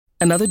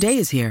Another day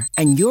is here,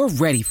 and you're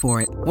ready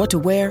for it. What to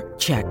wear?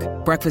 Check.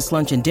 Breakfast,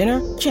 lunch, and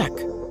dinner? Check.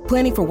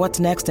 Planning for what's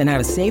next and how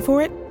to save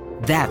for it?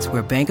 That's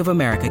where Bank of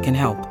America can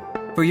help.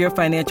 For your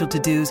financial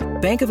to-dos,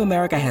 Bank of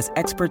America has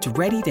experts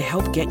ready to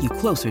help get you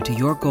closer to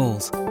your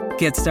goals.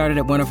 Get started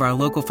at one of our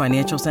local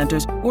financial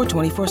centers or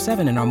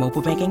 24/7 in our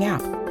mobile banking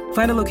app.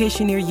 Find a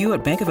location near you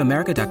at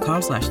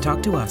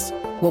bankofamerica.com/talktous.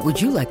 What would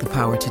you like the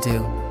power to do?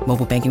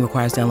 Mobile banking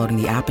requires downloading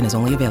the app and is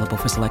only available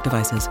for select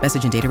devices.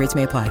 Message and data rates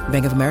may apply.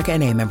 Bank of America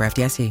N.A., member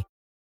FDIC.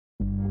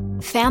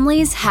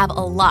 Families have a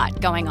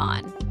lot going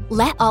on.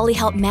 Let Ollie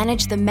help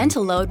manage the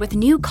mental load with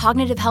new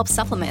cognitive help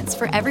supplements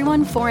for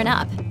everyone 4 and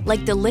up,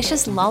 like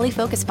delicious Lolly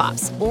Focus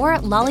Pops or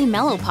Lolly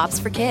Mellow Pops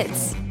for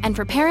kids. And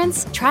for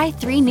parents, try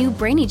 3 new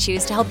Brainy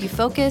Chews to help you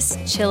focus,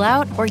 chill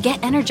out, or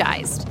get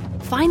energized.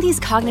 Find these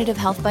cognitive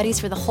health buddies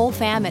for the whole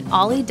fam at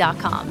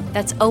ollie.com.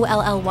 That's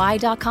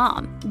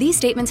OLLY.com. These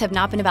statements have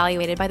not been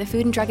evaluated by the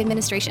Food and Drug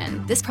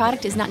Administration. This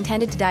product is not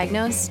intended to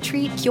diagnose,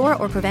 treat, cure,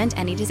 or prevent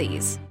any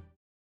disease.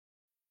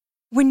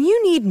 When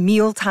you need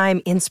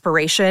mealtime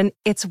inspiration,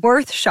 it's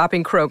worth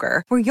shopping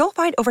Kroger, where you'll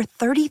find over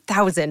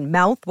 30,000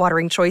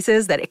 mouth-watering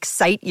choices that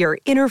excite your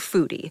inner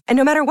foodie. And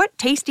no matter what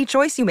tasty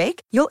choice you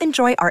make, you'll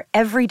enjoy our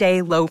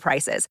everyday low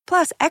prices,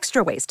 plus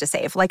extra ways to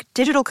save, like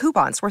digital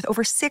coupons worth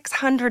over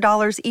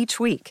 $600 each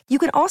week. You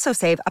can also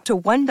save up to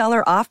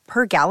 $1 off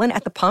per gallon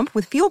at the pump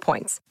with fuel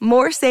points.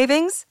 More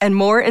savings and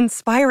more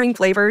inspiring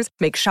flavors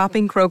make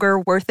shopping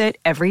Kroger worth it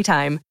every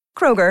time.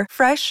 Kroger,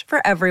 fresh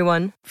for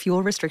everyone.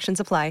 Fuel restrictions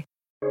apply.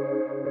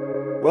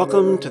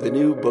 Welcome to the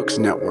New Books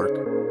Network.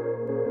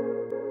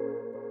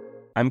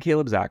 I'm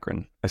Caleb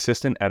Zachrin,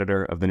 assistant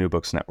editor of the New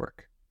Books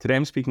Network. Today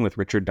I'm speaking with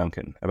Richard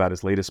Duncan about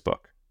his latest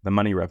book, The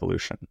Money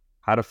Revolution: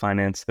 How to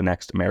Finance the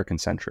Next American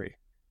Century.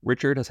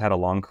 Richard has had a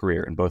long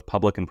career in both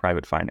public and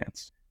private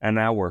finance, and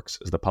now works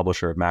as the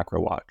publisher of Macro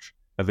Watch,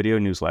 a video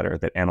newsletter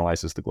that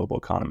analyzes the global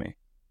economy.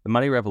 The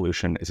Money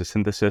Revolution is a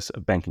synthesis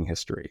of banking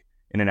history,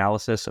 an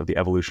analysis of the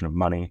evolution of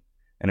money,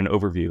 and an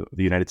overview of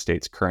the United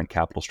States' current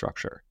capital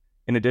structure.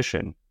 In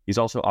addition, he's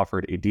also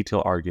offered a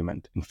detailed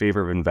argument in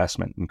favor of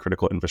investment in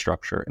critical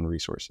infrastructure and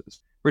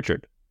resources.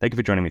 Richard, thank you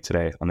for joining me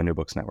today on the New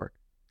Books Network.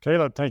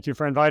 Caleb, thank you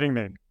for inviting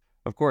me.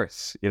 Of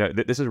course.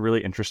 This is a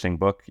really interesting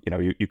book.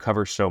 You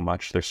cover so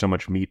much. There's so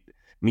much meat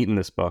in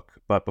this book.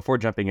 But before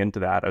jumping into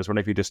that, I was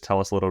wondering if you just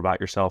tell us a little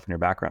about yourself and your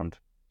background.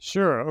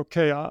 Sure.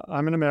 Okay.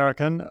 I'm an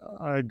American.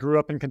 I grew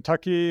up in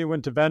Kentucky,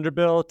 went to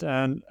Vanderbilt,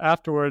 and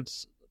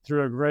afterwards,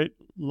 through a great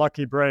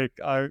lucky break,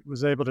 I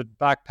was able to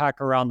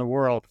backpack around the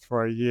world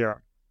for a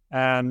year.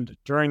 And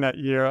during that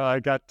year,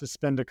 I got to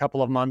spend a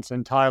couple of months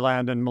in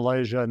Thailand and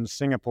Malaysia and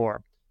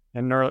Singapore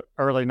in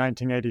early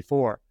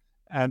 1984.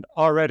 And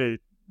already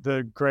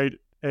the great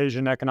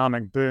Asian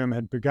economic boom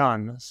had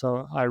begun.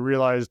 So I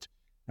realized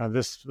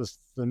this was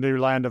the new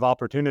land of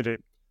opportunity.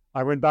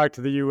 I went back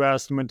to the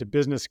U.S. and went to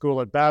business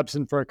school at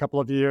Babson for a couple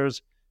of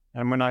years.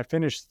 And when I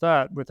finished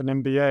that with an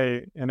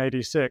MBA in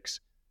 '86,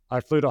 I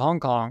flew to Hong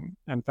Kong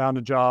and found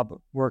a job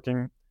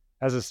working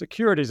as a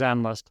securities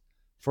analyst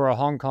for a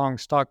Hong Kong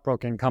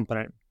stockbroking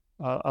company,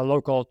 a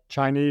local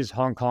Chinese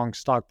Hong Kong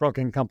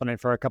stockbroking company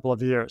for a couple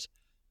of years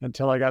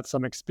until I got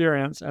some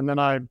experience. And then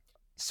I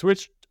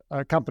switched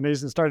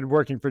companies and started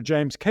working for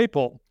James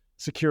Capel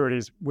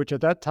Securities, which at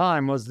that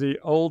time was the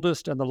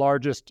oldest and the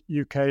largest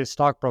UK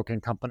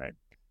stockbroking company.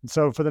 And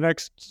so for the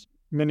next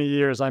many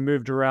years, I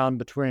moved around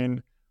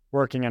between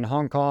working in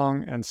Hong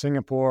Kong and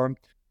Singapore.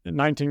 In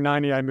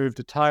 1990, I moved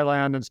to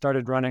Thailand and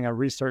started running a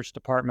research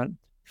department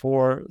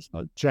for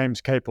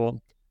James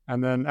Capel.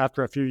 And then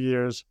after a few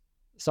years,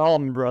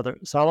 Salomon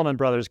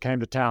Brothers came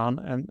to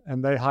town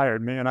and they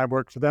hired me, and I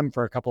worked for them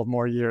for a couple of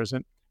more years.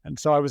 And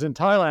so I was in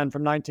Thailand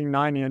from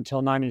 1990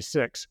 until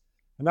 96.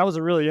 And that was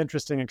a really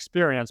interesting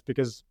experience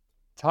because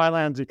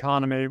Thailand's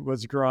economy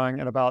was growing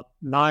at about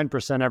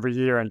 9% every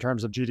year in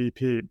terms of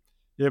GDP.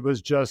 It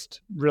was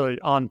just really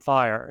on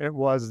fire. It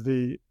was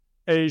the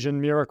Asian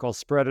miracle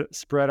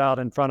spread out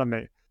in front of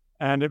me.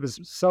 And it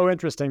was so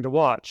interesting to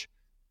watch.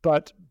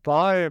 But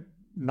by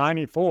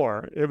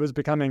 94, it was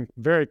becoming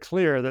very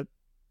clear that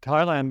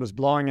Thailand was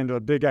blowing into a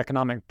big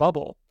economic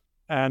bubble.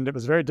 And it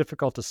was very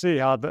difficult to see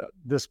how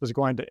this was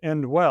going to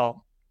end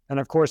well. And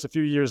of course, a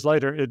few years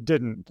later, it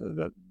didn't.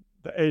 The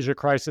Asia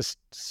crisis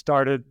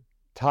started.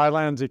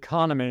 Thailand's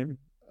economy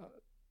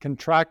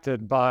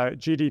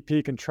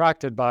GDP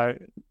contracted by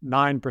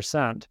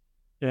 9%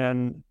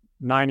 in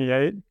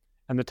 98.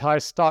 And the Thai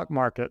stock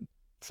market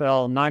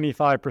fell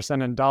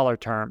 95% in dollar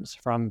terms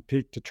from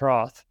peak to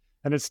trough.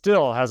 And it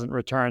still hasn't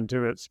returned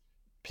to its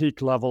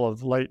peak level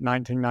of late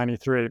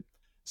 1993.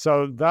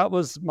 So that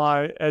was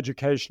my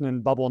education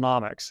in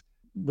bubblenomics,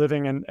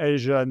 living in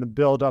Asia and the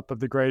buildup of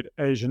the great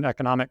Asian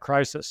economic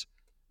crisis.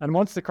 And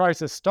once the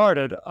crisis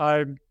started,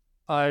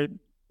 I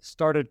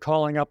started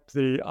calling up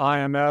the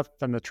IMF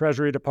and the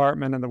Treasury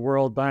Department and the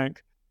World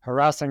Bank,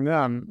 harassing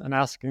them and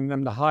asking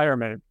them to hire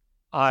me.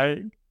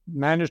 I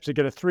managed to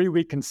get a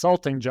 3-week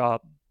consulting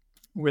job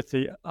with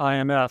the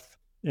IMF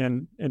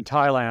in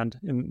Thailand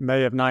in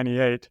May of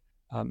 98.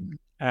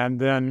 And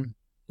then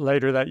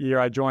later that year,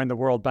 I joined the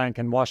World Bank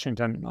in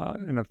Washington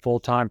in a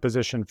full-time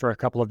position for a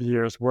couple of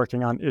years,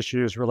 working on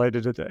issues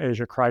related to the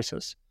Asia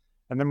crisis.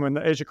 And then when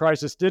the Asia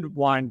crisis did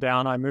wind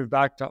down, I moved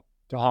back to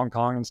Hong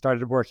Kong and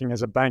started working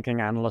as a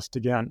banking analyst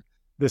again,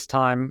 this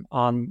time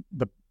on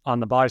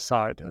the buy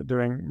side,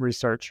 doing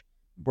research,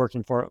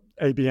 working for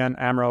ABN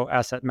AMRO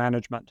Asset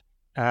Management.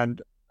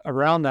 And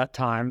around that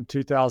time,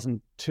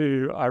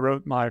 2002, I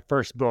wrote my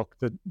first book,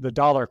 The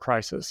Dollar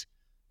Crisis,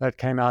 that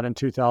came out in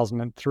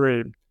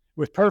 2003.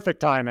 With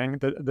perfect timing,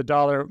 the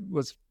dollar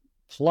was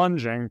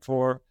plunging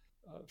for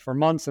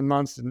months and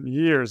months and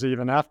years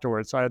even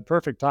afterwards. So I had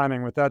perfect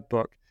timing with that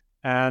book.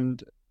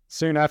 And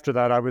soon after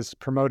that, I was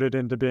promoted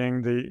into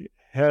being the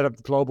head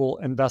of global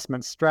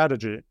investment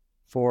strategy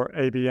for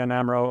ABN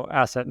AMRO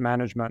Asset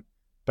Management,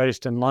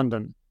 based in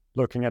London,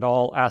 looking at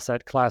all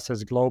asset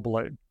classes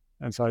globally.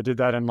 And so I did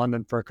that in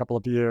London for a couple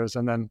of years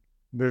and then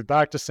moved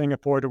back to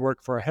Singapore to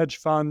work for a hedge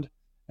fund.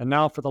 And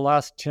now for the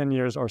last 10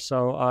 years or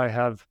so, I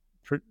have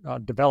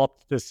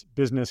developed this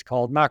business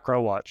called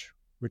MacroWatch,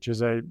 which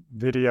is a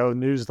video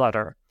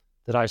newsletter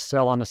that I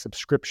sell on a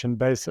subscription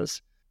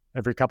basis.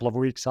 Every couple of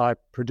weeks, I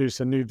produce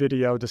a new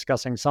video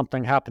discussing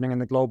something happening in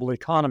the global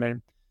economy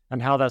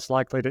and how that's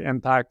likely to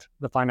impact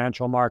the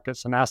financial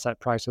markets and asset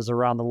prices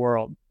around the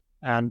world.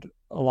 And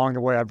along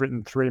the way, I've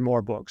written 3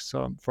 more books,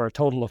 so for a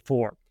total of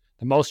 4.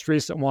 The most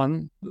recent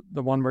one,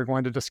 the one we're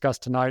going to discuss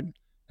tonight,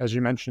 as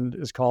you mentioned,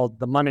 is called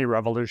The Money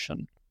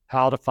Revolution: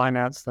 How to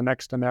Finance the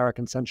Next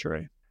American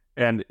Century.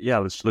 And yeah,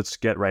 let's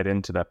get right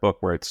into that book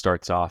where it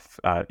starts off.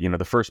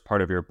 The first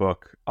part of your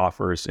book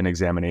offers an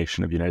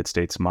examination of the United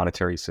States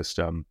monetary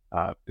system,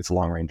 its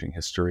long-ranging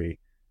history.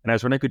 And I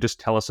was wondering if you could just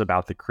tell us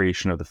about the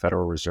creation of the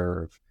Federal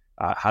Reserve.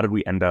 How did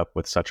we end up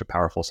with such a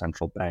powerful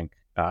central bank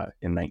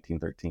in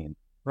 1913?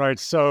 Right.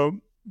 So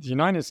the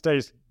United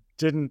States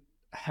didn't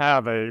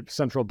have a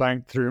central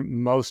bank through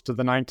most of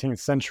the 19th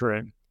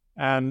century.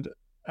 And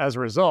as a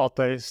result,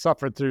 they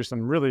suffered through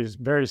some really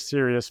very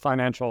serious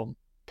financial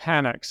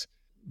panics.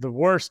 The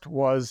worst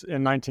was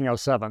in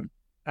 1907.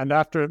 And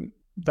after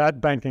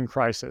that banking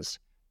crisis,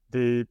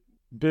 the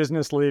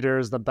business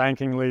leaders, the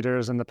banking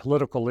leaders, and the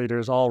political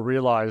leaders all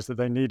realized that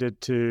they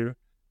needed to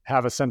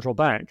have a central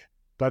bank.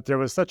 But there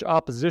was such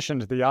opposition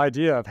to the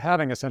idea of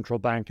having a central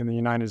bank in the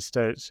United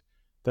States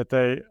that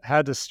they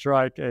had to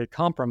strike a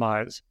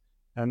compromise.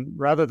 And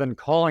rather than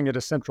calling it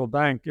a central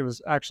bank, it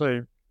was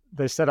actually,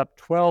 they set up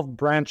 12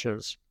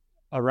 branches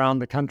around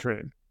the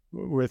country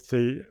with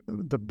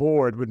the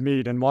board would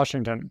meet in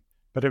Washington.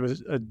 But it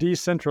was a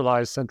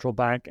decentralized central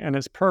bank, and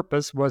its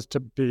purpose was to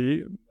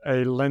be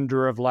a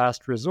lender of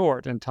last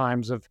resort in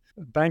times of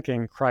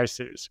banking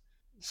crises.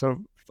 So,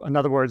 in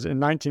other words,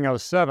 in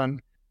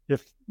 1907,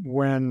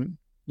 when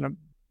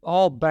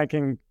all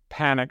banking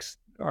panics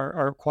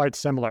are quite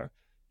similar.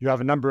 You have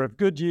a number of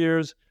good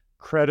years,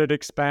 credit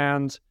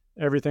expands,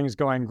 everything's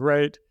going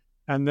great,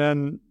 and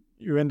then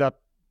you end up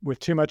with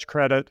too much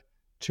credit,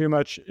 too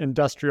much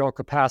industrial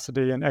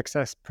capacity and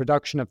excess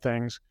production of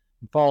things,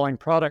 falling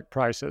product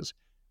prices.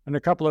 And a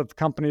couple of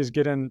companies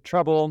get in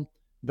trouble,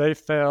 they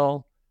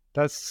fail.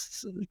 That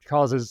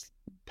causes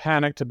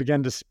panic to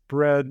begin to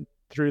spread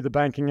through the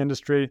banking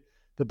industry.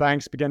 The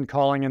banks begin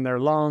calling in their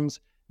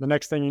loans. The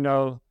next thing you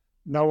know,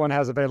 no one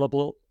has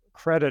available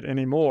credit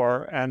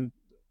anymore, and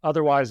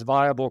otherwise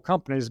viable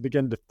companies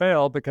begin to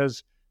fail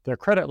because their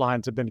credit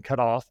lines have been cut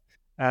off.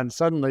 And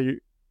suddenly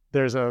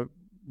there's a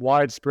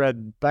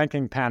widespread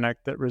banking panic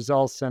that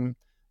results in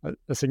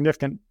a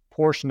significant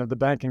portion of the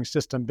banking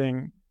system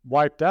being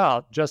wiped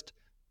out just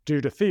due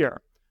to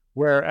fear.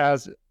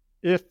 Whereas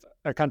if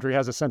a country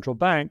has a central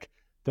bank,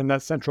 then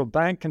that central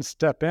bank can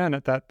step in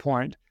at that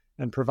point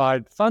and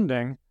provide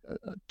funding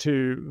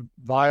to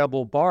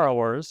viable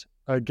borrowers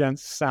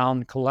against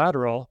sound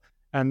collateral,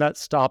 and that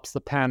stops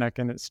the panic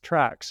in its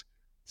tracks.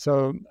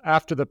 So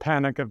after the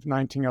panic of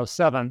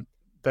 1907,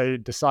 they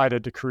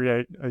decided to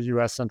create a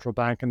U.S. central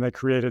bank, and they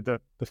created the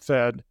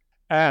Fed.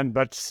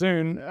 But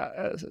soon,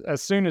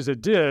 as soon as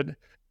it did,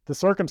 the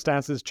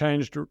circumstances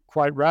changed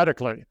quite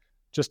radically.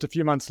 Just a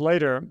few months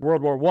later,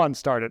 World War I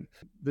started.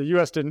 The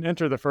U.S. didn't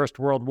enter the First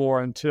World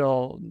War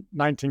until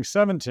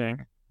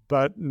 1917,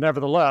 but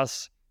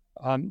nevertheless,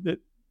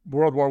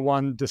 World War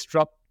I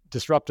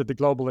disrupted the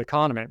global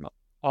economy.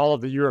 All of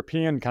the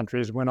European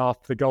countries went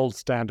off the gold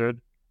standard,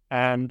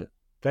 and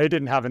they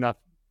didn't have enough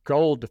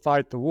gold to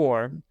fight the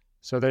war,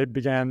 so they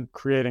began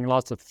creating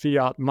lots of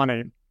fiat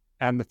money.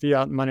 And the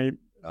fiat money,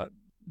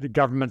 the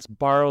governments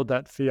borrowed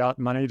that fiat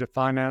money to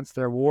finance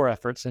their war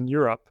efforts in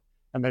Europe.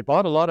 And they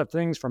bought a lot of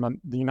things from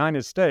the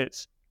United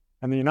States,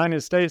 and the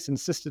United States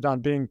insisted on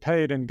being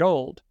paid in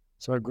gold.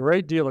 So a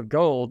great deal of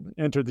gold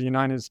entered the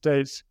United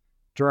States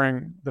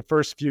during the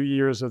first few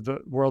years of the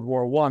World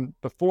War I,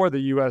 before the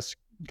U.S.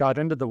 got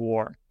into the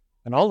war.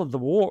 And all of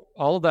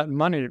that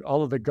money,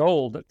 all of the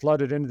gold that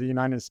flooded into the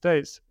United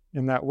States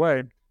in that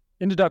way,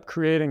 ended up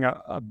creating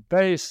a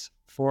base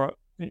for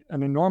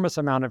an enormous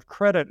amount of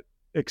credit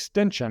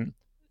extension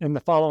in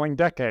the following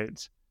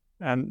decades.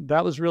 And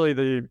that was really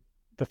the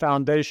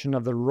foundation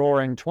of the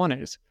Roaring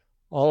 '20s.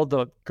 all of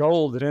the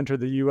gold that entered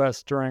the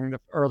U.S. during the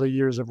early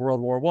years of World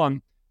War I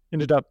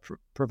ended up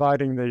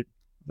providing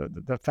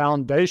the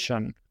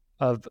foundation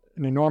of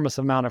an enormous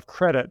amount of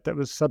credit that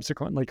was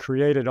subsequently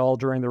created all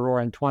during the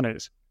Roaring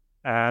 '20s.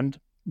 And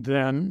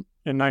then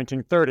in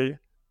 1930,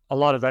 a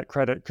lot of that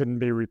credit couldn't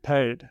be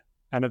repaid.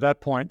 And at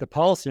that point, the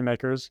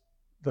policymakers,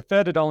 the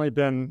Fed had only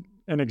been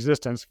in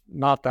existence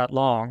not that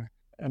long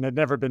and had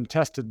never been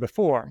tested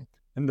before.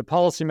 And the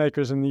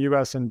policymakers in the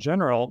U.S. in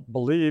general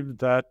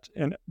believed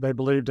in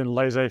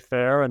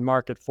laissez-faire and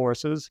market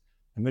forces,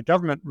 and the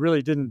government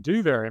really didn't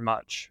do very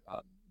much.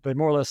 They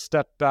more or less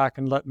stepped back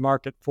and let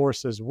market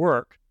forces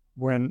work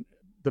when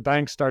the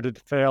banks started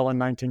to fail in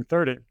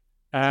 1930.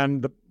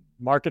 And the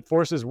market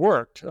forces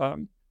worked.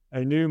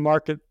 A new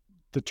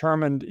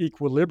market-determined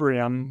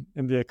equilibrium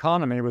in the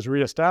economy was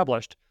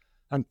reestablished.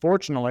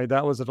 Unfortunately,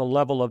 that was at a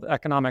level of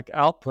economic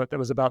output that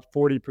was about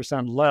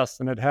 40% less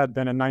than it had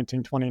been in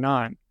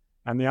 1929.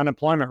 And the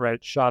unemployment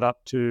rate shot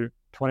up to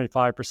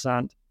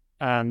 25%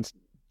 and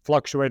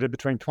fluctuated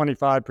between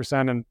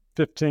 25% and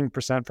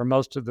 15% for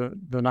most of the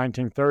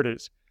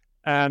 1930s.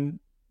 And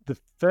the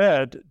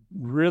Fed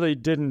really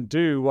didn't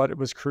do what it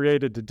was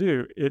created to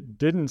do. It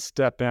didn't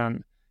step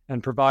in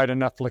and provide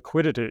enough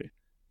liquidity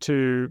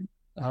to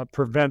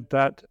prevent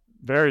that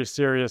very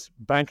serious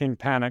banking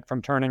panic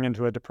from turning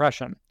into a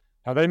depression.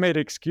 Now, they made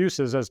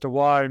excuses as to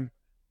why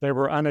they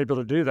were unable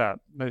to do that.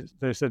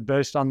 They said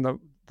based on the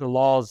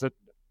laws that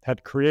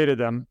had created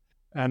them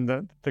and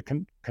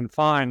the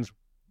confines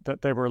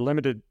that they were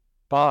limited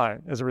by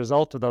as a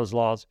result of those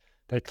laws,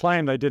 they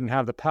claimed they didn't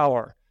have the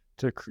power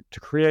to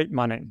create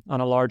money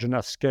on a large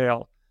enough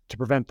scale to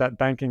prevent that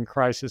banking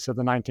crisis of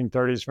the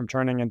 1930s from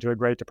turning into a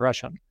Great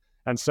Depression.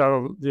 And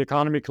so the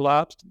economy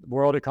collapsed, the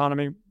world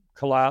economy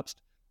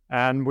collapsed,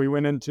 and we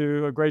went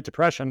into a Great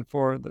Depression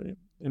for the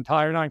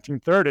entire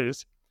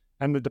 1930s.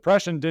 And the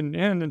Depression didn't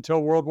end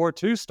until World War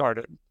II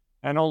started.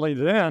 And only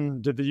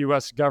then did the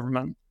U.S.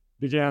 government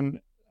begin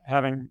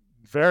having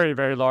very,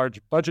 very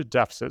large budget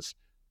deficits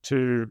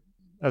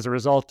as a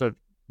result of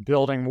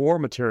building war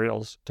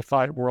materials to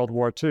fight World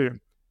War II.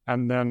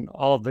 And then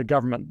all of the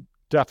government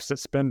deficit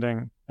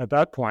spending at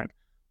that point,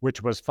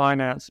 which was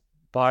financed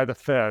by the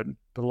Fed.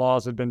 The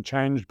laws had been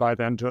changed by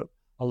then to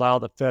allow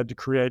the Fed to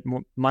create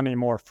money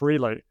more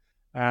freely.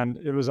 And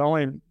it was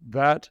only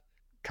that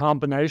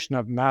combination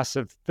of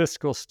massive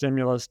fiscal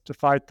stimulus to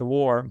fight the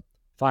war,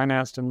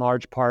 financed in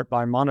large part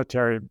by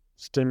monetary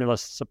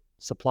stimulus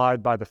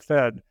supplied by the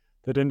Fed,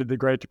 that ended the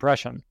Great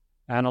Depression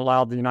and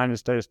allowed the United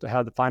States to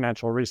have the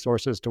financial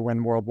resources to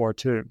win World War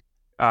II.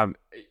 I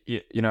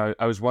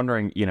was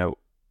wondering,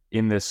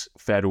 in this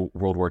Fed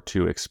World War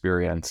II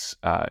experience,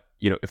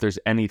 if there's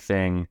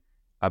anything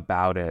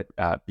about it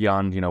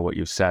beyond, what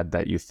you said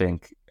that you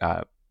think,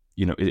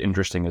 is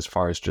interesting as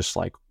far as just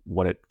like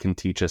what it can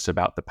teach us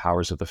about the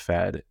powers of the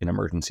Fed in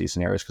emergency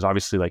scenarios. Because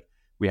obviously, like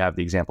we have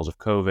the examples of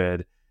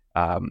COVID,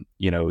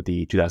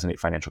 the 2008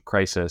 financial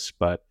crisis,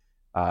 but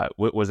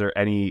was there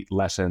any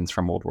lessons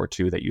from World War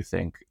II that you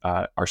think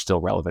are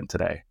still relevant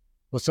today?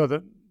 Well, so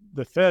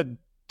the Fed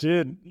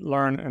did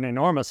learn an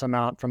enormous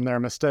amount from their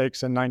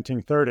mistakes in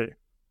 1930.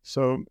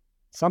 So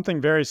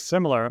something very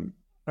similar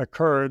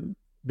occurred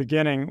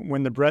beginning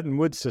when the Bretton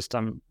Woods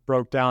system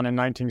broke down in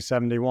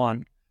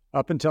 1971.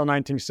 Up until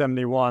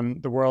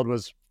 1971, the world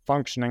was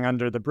functioning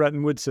under the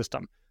Bretton Woods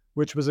system,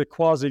 which was a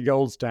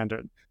quasi-gold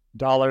standard.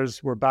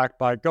 Dollars were backed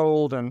by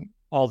gold, and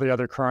all the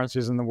other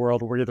currencies in the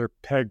world were either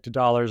pegged to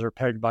dollars or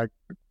pegged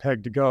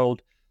to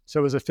gold. So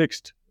it was a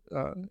fixed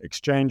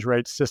exchange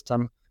rate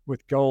system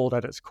with gold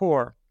at its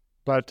core.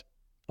 But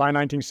by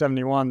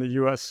 1971, the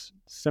U.S.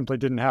 simply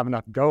didn't have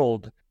enough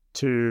gold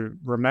to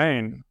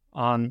remain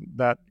on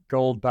that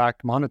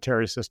gold-backed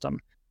monetary system.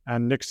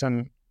 And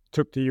Nixon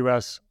took the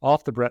U.S.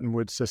 off the Bretton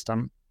Woods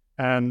system,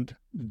 and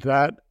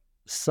that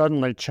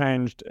suddenly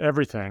changed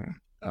everything.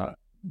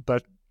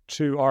 But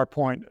to our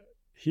point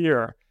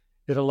here,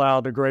 it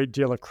allowed a great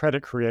deal of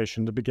credit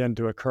creation to begin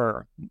to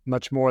occur,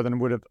 much more than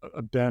would have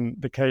been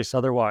the case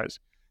otherwise.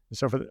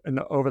 So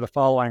over the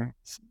following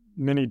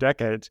many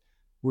decades,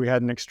 we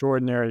had an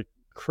extraordinary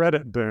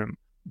credit boom.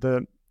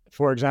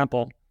 For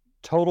example,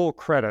 total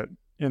credit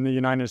in the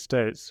United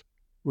States,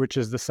 which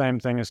is the same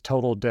thing as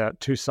total debt,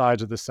 two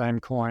sides of the same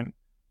coin.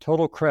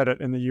 Total credit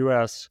in the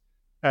U.S.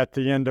 at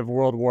the end of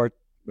World War,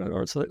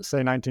 or say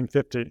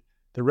 1950,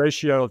 the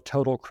ratio of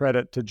total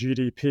credit to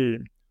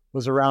GDP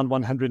was around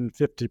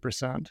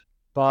 150%.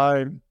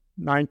 By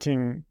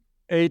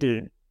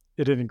 1980,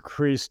 it had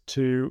increased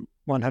to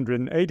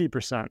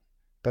 180%.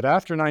 But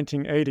after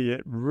 1980,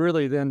 it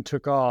really then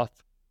took off.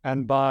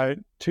 And by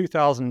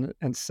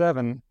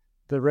 2007,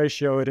 the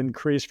ratio had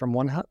increased from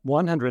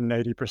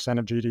 180%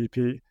 of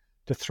GDP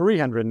to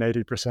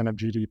 380% of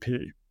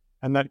GDP.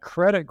 And that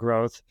credit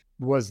growth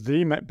was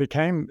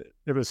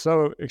it was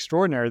so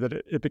extraordinary that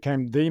it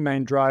became the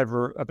main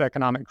driver of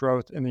economic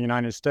growth in the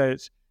United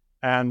States.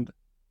 And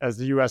as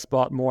the U.S.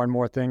 bought more and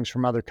more things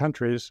from other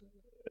countries,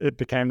 it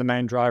became the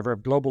main driver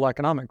of global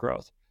economic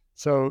growth.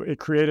 So it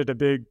created a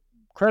big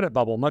credit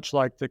bubble, much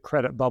like the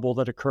credit bubble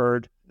that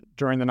occurred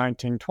during the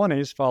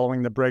 1920s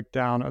following the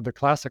breakdown of the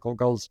classical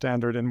gold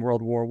standard in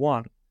World War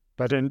I.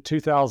 But in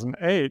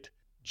 2008,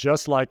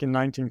 just like in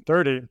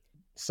 1930,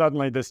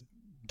 suddenly this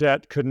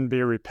debt couldn't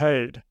be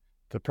repaid.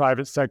 The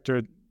private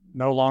sector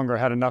no longer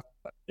had enough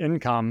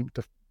income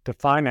to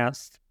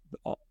finance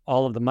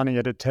all of the money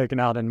it had taken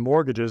out in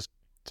mortgages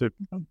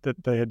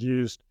that they had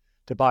used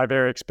to buy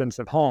very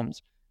expensive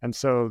homes. And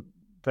so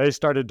they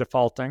started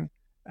defaulting,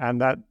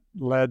 and that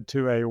led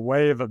to a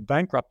wave of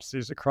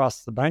bankruptcies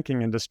across the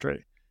banking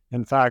industry.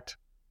 In fact,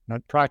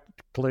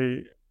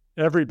 practically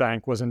every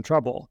bank was in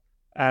trouble.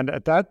 And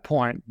at that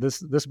point,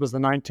 this was the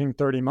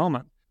 1930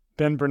 moment.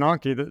 Ben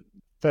Bernanke, the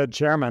Fed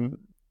chairman,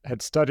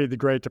 had studied the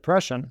Great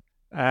Depression,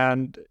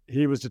 and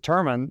he was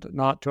determined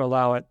not to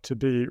allow it to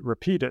be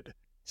repeated.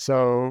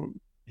 So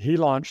he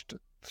launched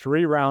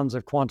 3 rounds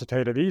of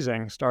quantitative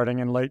easing starting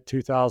in late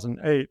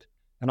 2008,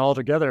 and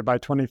altogether by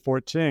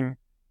 2014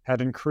 had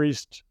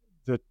increased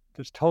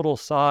the total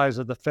size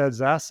of the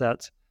Fed's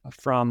assets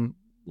from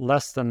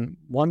less than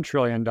 $1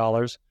 trillion to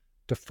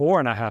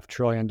 $4.5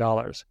 trillion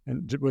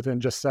within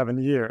just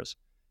 7 years,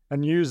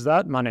 and used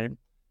that money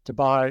to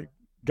buy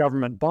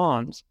government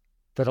bonds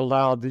that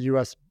allowed the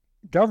U.S.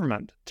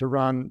 government to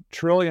run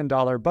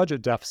trillion-dollar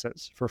budget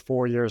deficits for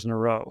 4 years in a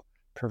row,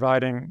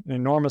 providing an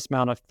enormous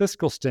amount of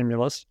fiscal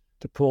stimulus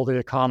to pull the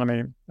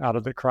economy out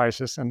of the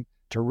crisis and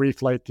to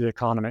reflate the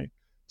economy.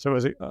 So it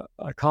was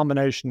a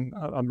combination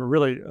of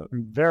a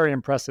very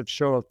impressive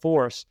show of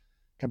force,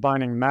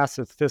 combining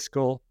massive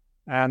fiscal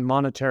and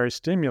monetary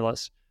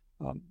stimulus,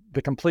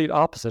 the complete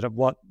opposite of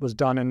what was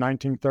done in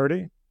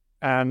 1930.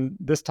 And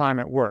this time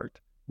it worked.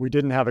 We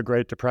didn't have a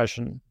Great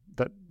Depression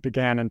that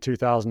began in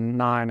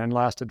 2009 and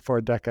lasted for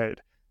a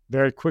decade.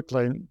 Very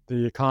quickly,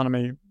 the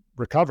economy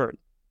recovered,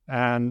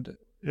 and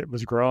it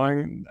was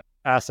growing.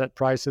 Asset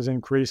prices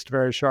increased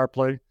very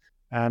sharply,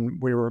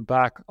 and we were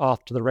back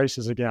off to the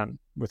races again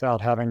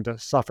without having to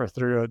suffer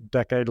through a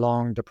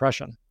decade-long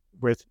depression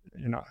with,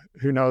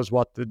 who knows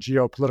what the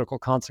geopolitical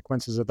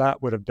consequences of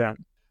that would have been.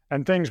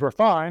 And things were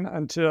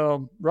fine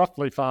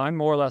roughly fine,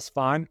 more or less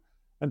fine,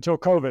 until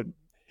COVID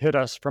hit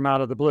us from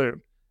out of the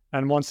blue.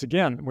 And once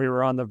again, we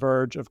were on the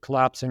verge of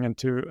collapsing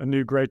into a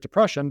new Great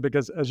Depression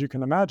because, as you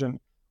can imagine,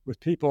 with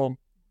people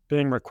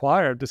being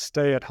required to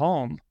stay at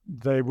home,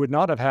 they would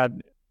not have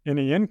had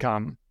any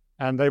income,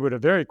 and they would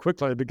have very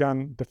quickly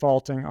begun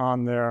defaulting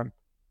on their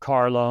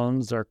car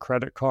loans, their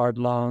credit card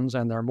loans,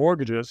 and their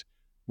mortgages,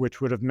 which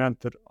would have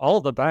meant that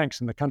all the banks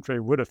in the country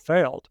would have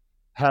failed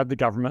had the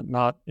government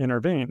not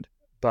intervened.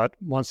 But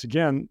once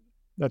again,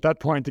 at that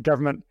point, the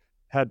government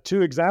had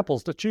 2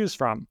 examples to choose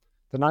from.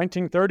 The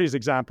 1930s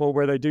example,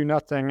 where they do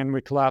nothing and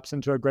we collapse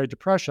into a Great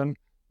Depression,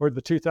 or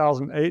the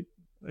 2008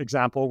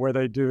 example, where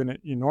they do an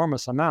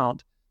enormous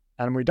amount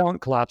and we don't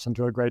collapse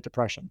into a Great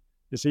Depression.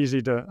 It's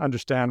easy to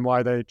understand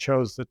why they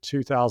chose the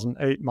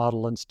 2008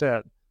 model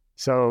instead.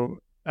 So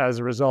as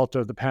a result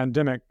of the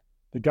pandemic,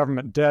 the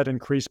government debt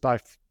increased by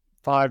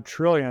 $5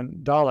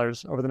 trillion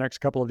over the next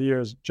couple of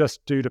years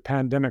just due to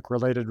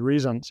pandemic-related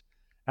reasons.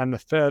 And the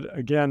Fed,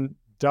 again,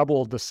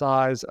 doubled the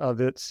size of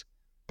its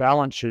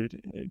balance sheet,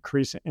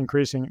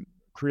 increasing,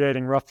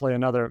 creating roughly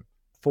another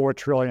 $4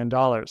 trillion,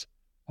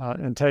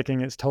 and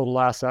taking its total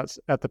assets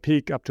at the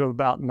peak up to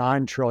about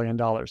 $9 trillion,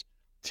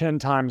 10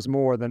 times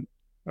more than,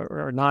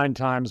 or 9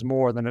 times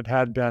more than it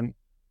had been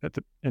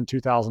in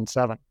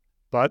 2007.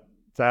 But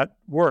that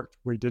worked.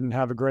 We didn't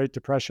have a Great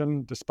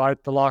Depression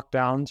despite the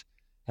lockdowns,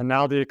 and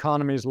now the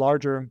economy is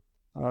larger,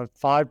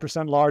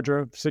 5%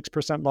 larger,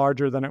 6%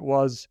 larger than it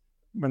was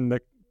when the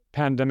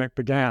pandemic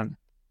began.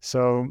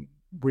 So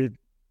we've,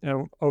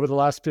 over the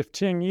last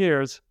 15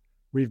 years,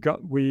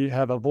 we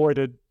have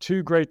avoided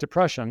 2 Great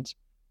Depressions,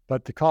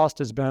 but the cost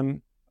has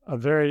been a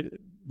very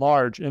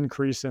large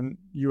increase in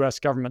U.S.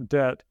 government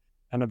debt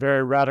and a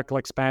very radical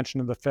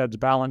expansion of the Fed's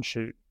balance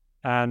sheet.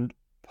 And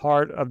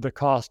part of the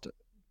cost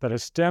that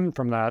has stemmed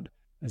from that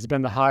has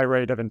been the high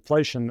rate of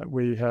inflation that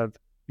we have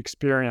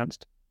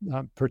experienced,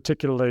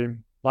 particularly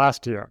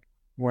last year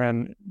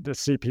when the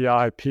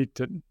CPI peaked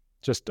at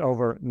just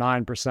over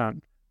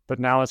 9%. But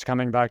now it's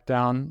coming back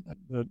down.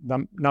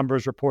 The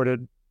numbers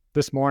reported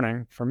this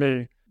morning, for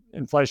me,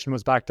 inflation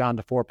was back down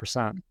to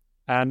 4%.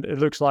 And it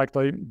looks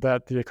likely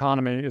that the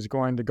economy is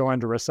going to go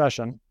into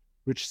recession,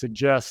 which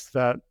suggests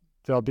that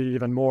there'll be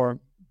even more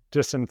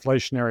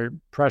disinflationary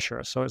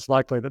pressure. So it's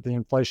likely that the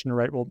inflation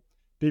rate will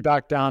be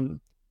back down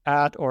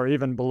at or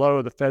even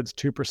below the Fed's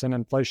 2%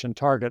 inflation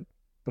target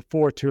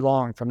before too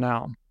long from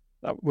now,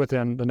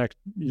 within the next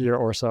year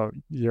or so,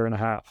 year and a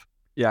half.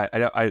 Yeah,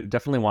 I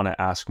definitely want to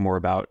ask more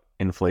about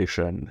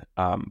inflation.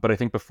 But I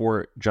think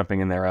before jumping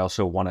in there, I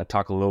also want to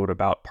talk a little bit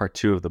about part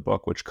 2 of the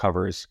book, which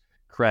covers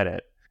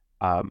credit.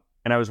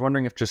 And I was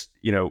wondering if just,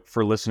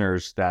 for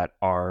listeners that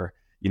are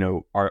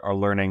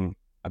learning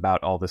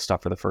about all this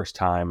stuff for the first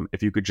time,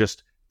 if you could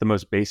just, the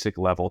most basic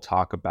level,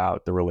 talk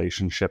about the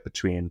relationship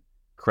between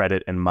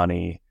credit and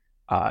money,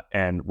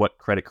 and what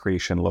credit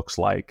creation looks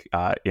like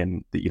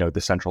in the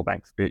central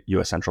bank,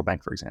 U.S. central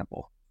bank, for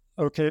example.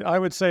 Okay, I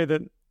would say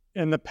that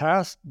in the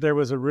past, there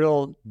was a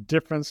real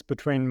difference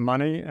between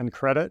money and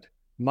credit.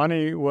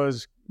 money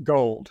was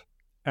gold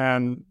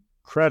and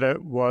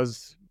credit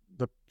was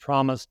the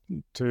promise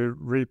to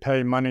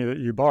repay money that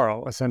you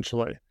borrow,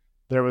 essentially.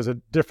 There was a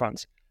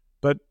difference.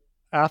 But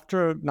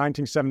after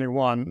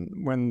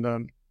 1971,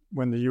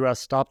 when the U.S.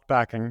 stopped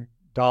backing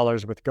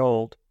dollars with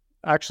gold,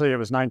 actually it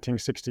was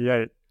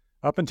 1968.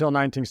 Up until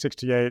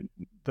 1968,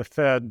 the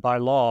Fed, by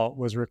law,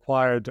 was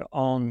required to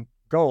own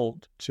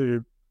gold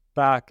to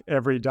back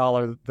every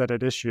dollar that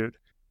it issued.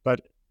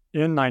 But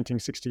in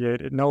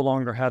 1968, it no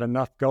longer had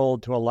enough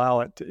gold to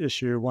allow it to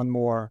issue one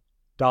more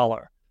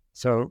dollar.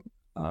 So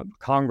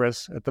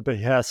Congress, at the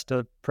behest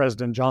of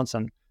President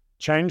Johnson,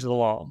 changed the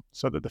law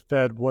so that the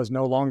Fed was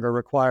no longer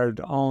required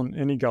to own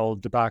any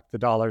gold to back the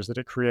dollars that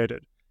it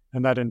created.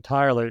 And that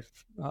entirely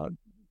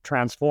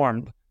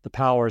transformed the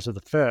powers of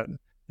the Fed.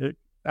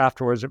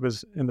 Afterwards, it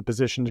was in the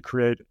position to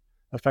create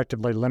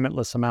effectively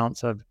limitless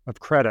amounts of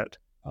credit.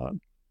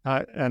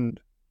 And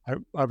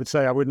I would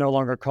say I would no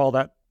longer call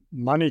that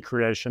money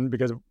creation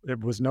because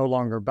it was no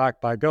longer backed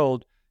by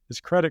gold.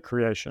 It's credit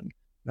creation.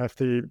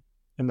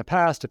 In the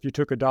past, if you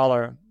took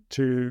 $1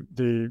 to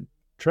the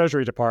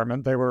Treasury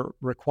Department, they were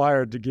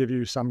required to give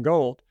you some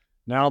gold.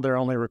 Now they're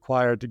only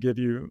required to give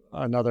you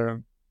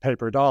another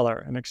paper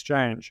dollar in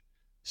exchange.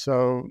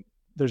 So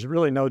there's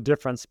really no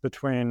difference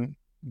between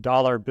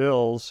dollar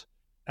bills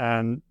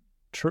and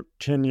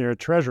 10-year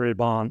Treasury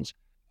bonds.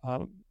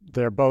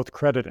 They're both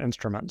credit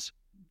instruments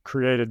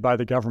created by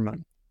the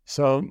government.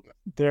 So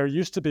there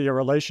used to be a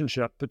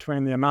relationship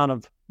between the amount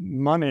of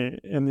money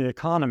in the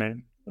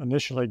economy,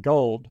 initially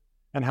gold,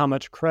 and how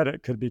much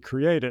credit could be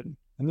created.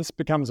 And this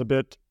becomes a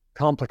bit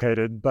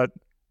complicated, but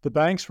the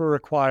banks were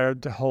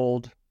required to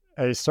hold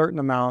a certain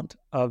amount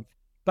of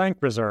bank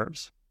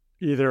reserves,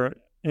 either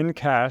in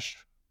cash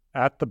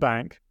at the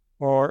bank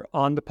or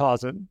on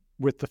deposit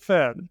with the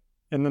Fed.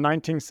 In the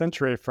 19th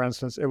century, for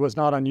instance, it was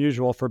not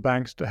unusual for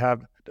banks to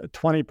have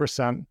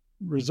 20%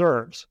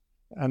 reserves.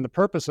 And the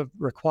purpose of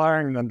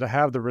requiring them to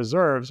have the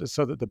reserves is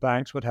so that the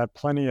banks would have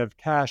plenty of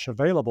cash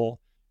available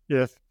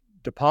if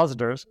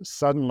depositors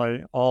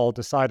suddenly all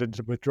decided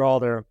to withdraw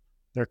their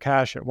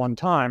cash at one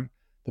time.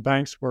 The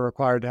banks were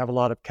required to have a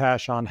lot of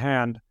cash on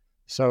hand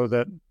so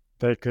that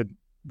they could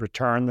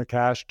return the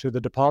cash to the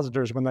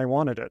depositors when they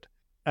wanted it.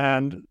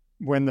 And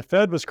when the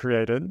Fed was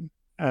created,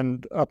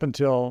 and up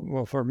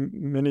until, for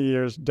many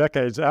years,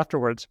 decades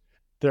afterwards,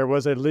 there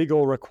was a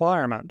legal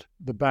requirement.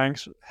 The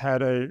banks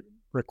had a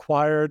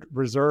required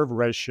reserve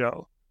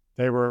ratio.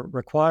 They were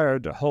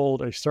required to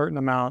hold a certain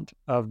amount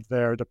of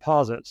their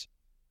deposits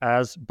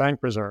as bank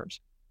reserves,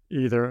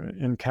 either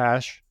in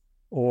cash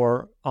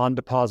or on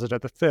deposit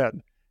at the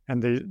Fed.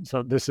 And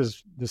so this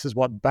is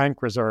what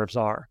bank reserves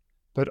are.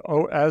 But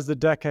as the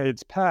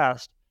decades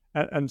passed,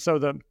 and so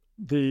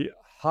the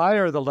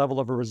higher the level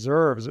of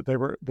reserves that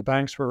the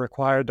banks were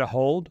required to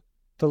hold,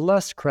 the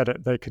less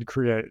credit they could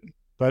create.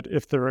 But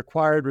if the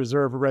required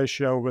reserve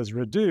ratio was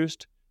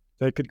reduced,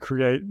 they could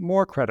create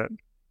more credit.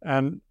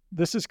 And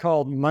this is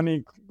called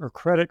money or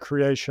credit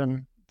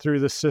creation through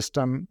the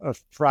system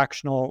of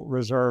fractional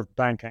reserve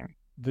banking.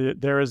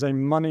 There is a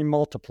money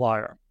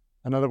multiplier.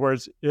 In other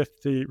words,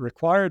 if the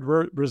required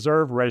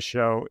reserve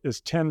ratio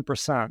is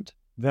 10%,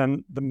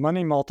 then the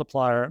money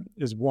multiplier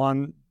is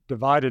 1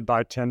 divided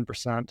by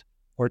 10%,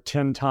 or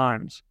 10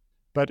 times.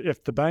 But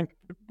if the bank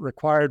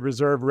required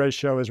reserve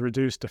ratio is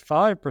reduced to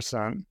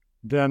 5%,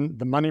 then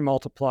the money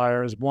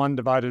multiplier is 1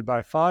 divided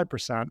by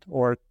 5%,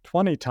 or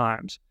 20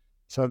 times.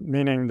 So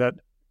meaning that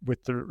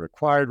with the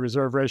required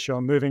reserve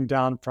ratio moving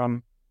down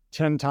from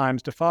 10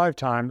 times to 5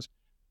 times,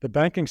 the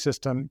banking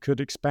system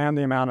could expand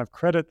the amount of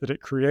credit that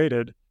it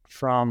created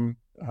from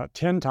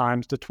 10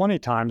 times to 20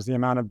 times the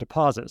amount of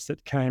deposits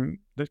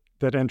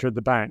that entered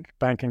the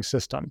banking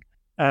system.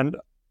 And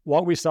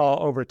what we saw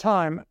over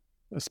time,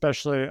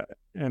 especially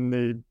in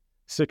the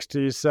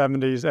 60s,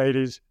 70s,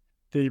 80s,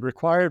 the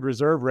required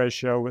reserve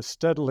ratio was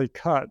steadily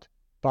cut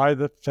by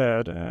the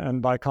Fed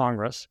and by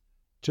Congress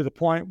to the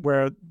point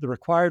where the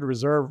required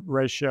reserve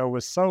ratio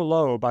was so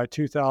low by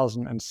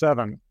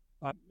 2007,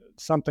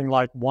 something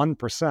like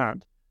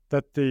 1%,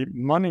 that the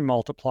money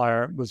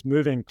multiplier was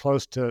moving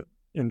close to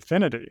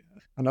infinity.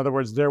 In other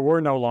words, there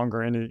were no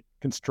longer any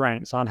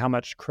constraints on how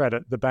much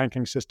credit the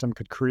banking system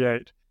could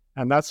create.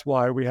 And that's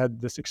why we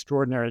had this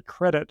extraordinary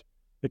credit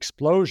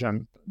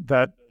explosion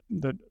that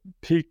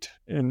peaked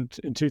in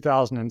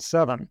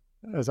 2007,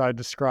 as I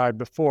described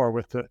before,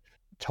 with the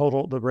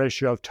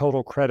ratio of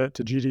total credit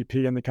to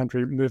GDP in the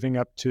country moving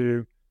up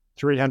to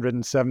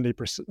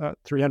 370%,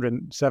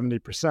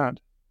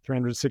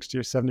 360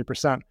 or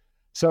 70%.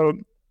 So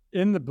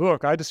in the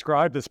book, I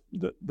describe this.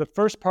 The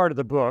first part of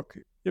the book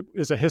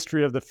is a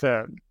history of the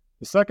Fed.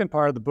 The second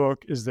part of the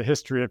book is the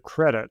history of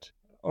credit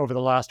over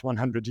the last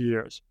 100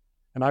 years.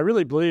 And I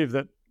really believe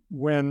that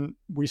when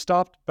we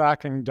stopped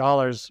backing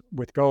dollars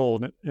with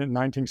gold in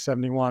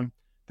 1971,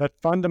 that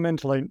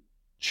fundamentally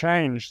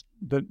changed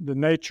the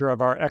nature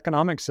of our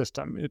economic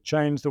system. It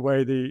changed the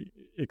way the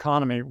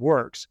economy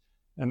works.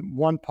 And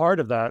one part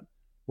of that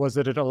was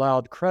that it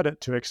allowed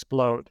credit to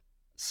explode.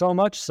 So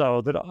much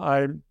so that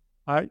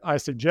I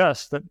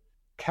suggest that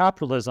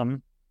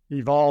capitalism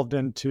evolved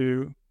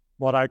into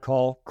what I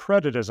call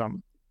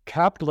creditism.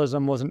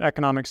 Capitalism was an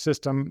economic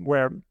system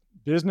where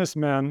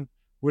businessmen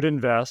would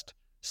invest.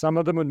 Some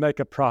of them would make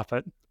a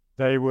profit.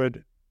 They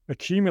would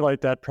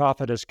accumulate that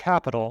profit as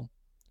capital,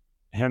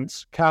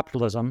 hence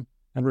capitalism,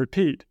 and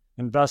repeat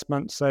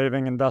investment,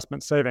 saving,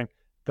 investment, saving.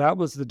 That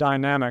was the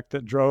dynamic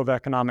that drove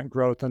economic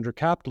growth under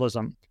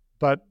capitalism.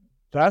 But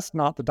that's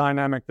not the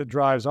dynamic that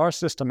drives our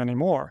system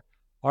anymore.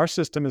 Our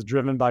system is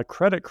driven by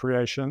credit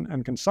creation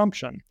and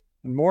consumption,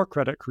 and more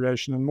credit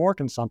creation and more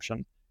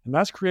consumption. And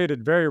that's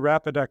created very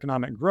rapid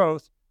economic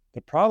growth.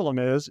 The problem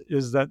is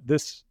that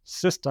this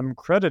system,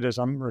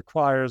 creditism,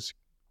 requires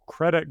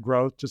credit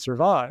growth to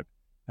survive.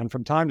 And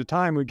from time to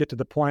time, we get to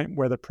the point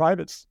where the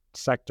private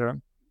sector,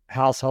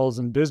 households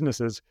and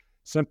businesses,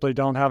 simply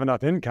don't have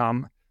enough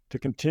income to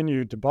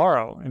continue to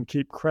borrow and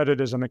keep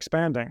creditism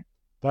expanding.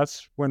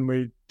 That's when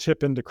we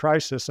tip into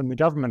crisis and the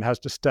government has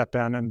to step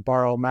in and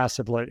borrow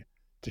massively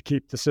to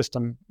keep the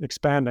system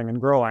expanding and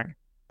growing.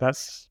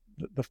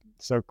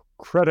 So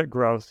credit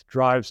growth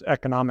drives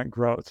economic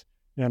growth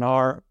in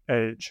our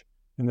age,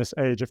 in this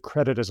age of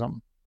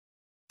creditism.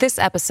 This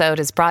episode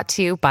is brought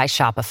to you by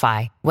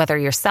Shopify. Whether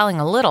you're selling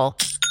a little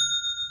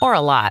or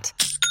a lot,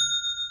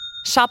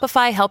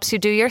 Shopify helps you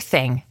do your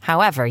thing,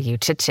 however you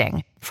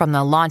cha-ching. From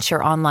the launch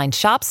your online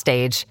shop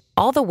stage,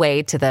 all the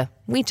way to the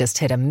we just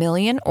hit 1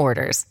 million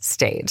orders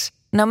stage.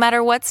 No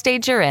matter what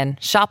stage you're in,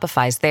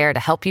 Shopify's there to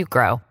help you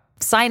grow.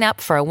 Sign up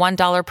for a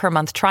 $1 per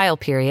month trial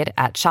period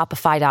at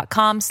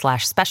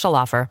shopify.com/special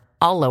offer,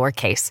 all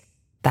lowercase.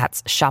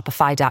 That's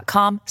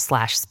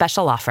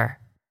shopify.com/special offer.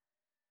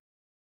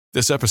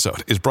 This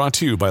episode is brought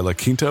to you by La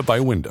Quinta by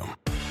Wyndham.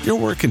 Your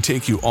work can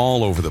take you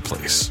all over the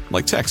place,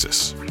 like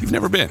Texas. You've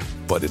never been,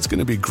 but it's going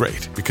to be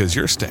great because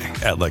you're staying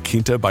at La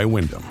Quinta by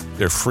Wyndham.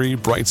 Their free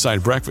Bright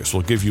Side breakfast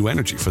will give you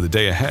energy for the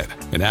day ahead.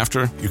 And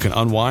after, you can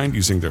unwind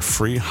using their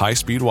free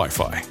high-speed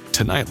Wi-Fi.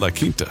 Tonight, La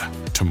Quinta.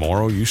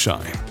 Tomorrow, you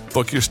shine.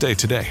 Book your stay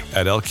today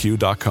at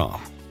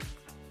lq.com.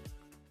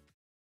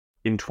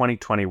 In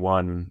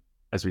 2021,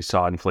 as we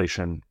saw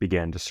inflation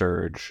began to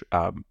surge,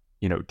 do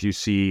you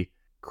see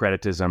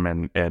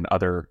creditism and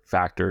other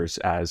factors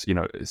as,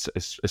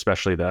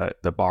 especially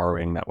the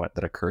borrowing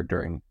that occurred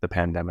during the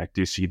pandemic?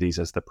 Do you see these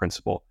as the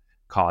principal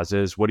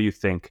causes? What do you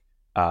think?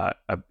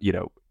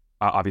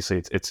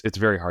 Obviously it's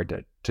very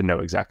hard to know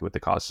exactly what the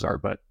causes are,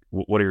 but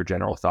what are your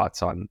general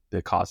thoughts on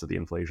the cause of the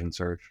inflation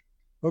surge?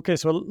 Okay,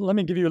 so let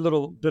me give you a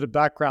little bit of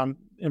background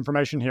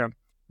information here.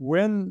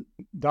 When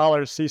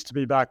dollars ceased to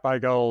be backed by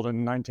gold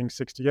in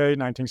 1968,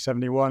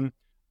 1971,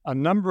 a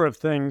number of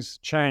things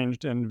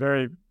changed in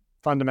very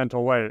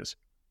fundamental ways.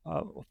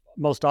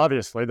 Most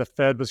obviously, the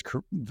Fed was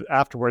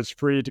afterwards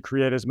free to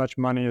create as much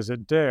money as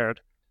it dared.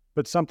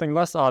 But something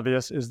less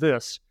obvious is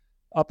this.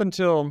 Up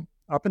until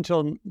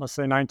let's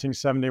say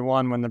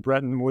 1971, when the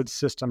Bretton Woods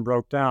system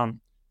broke down,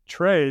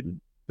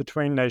 trade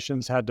between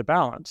nations had to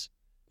balance.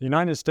 The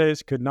United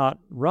States could not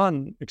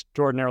run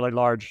extraordinarily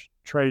large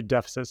trade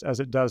deficits as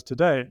it does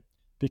today,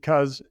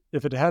 because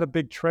if it had a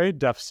big trade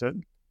deficit,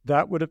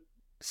 that would have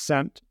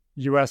sent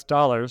U.S.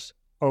 dollars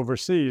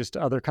overseas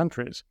to other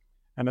countries.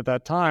 And at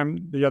that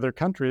time, the other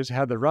countries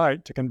had the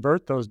right to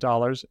convert those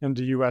dollars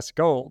into U.S.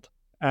 gold.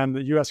 And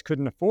the U.S.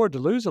 couldn't afford to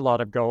lose a lot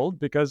of gold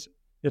because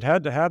it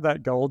had to have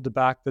that gold to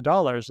back the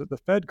dollars that the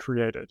Fed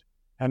created.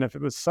 And if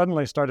it was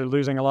suddenly started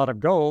losing a lot of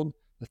gold,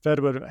 the Fed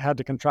would have had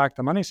to contract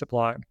the money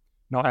supply.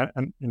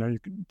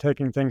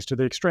 Taking things to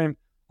the extreme,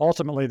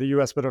 ultimately the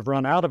U.S. would have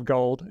run out of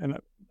gold, and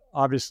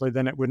obviously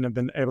then it wouldn't have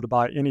been able to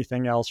buy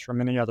anything else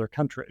from any other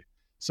country.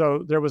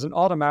 So there was an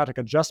automatic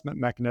adjustment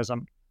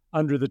mechanism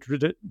under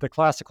the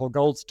classical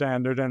gold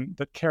standard and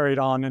that carried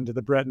on into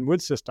the Bretton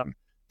Woods system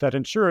that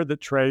ensured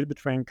that trade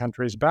between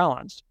countries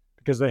balanced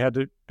because they had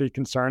to be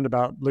concerned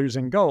about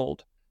losing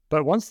gold.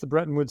 But once the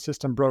Bretton Woods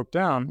system broke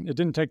down, it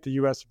didn't take the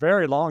U.S.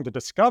 very long to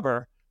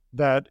discover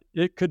that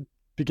it could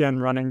begin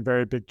running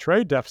very big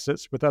trade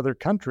deficits with other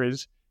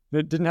countries.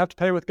 It didn't have to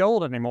pay with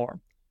gold anymore.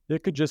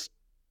 It could just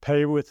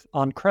pay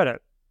on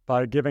credit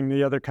by giving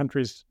the other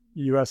countries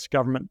U.S.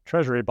 government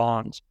treasury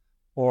bonds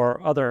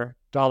or other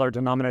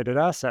dollar-denominated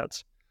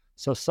assets.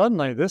 So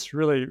suddenly, this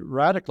really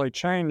radically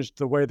changed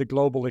the way the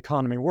global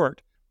economy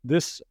worked.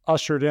 This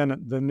ushered in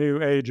the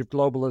new age of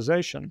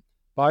globalization.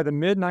 By the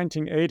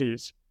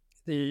mid-1980s,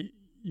 the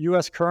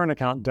U.S. current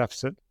account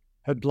deficit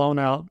had blown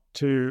out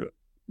to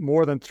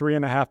more than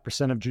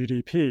 3.5% of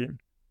GDP,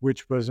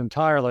 which was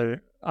entirely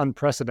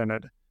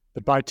unprecedented.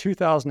 But by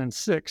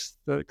 2006,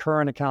 the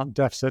current account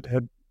deficit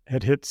had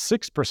hit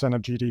 6%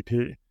 of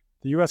GDP.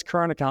 The U.S.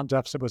 current account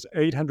deficit was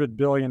 $800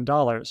 billion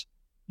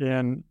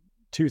in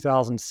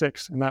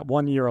 2006, in that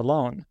 1 year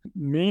alone,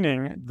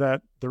 meaning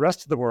that the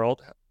rest of the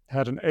world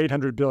had an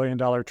 $800 billion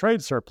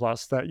trade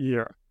surplus that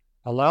year,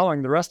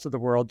 allowing the rest of the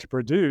world to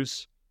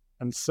produce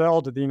and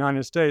sell to the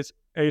United States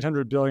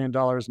 $800 billion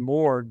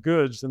more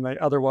goods than they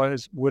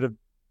otherwise would have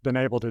been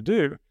able to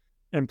do,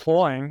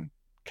 employing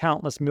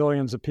countless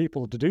millions of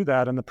people to do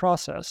that in the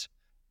process.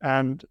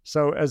 And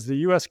so as the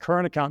U.S.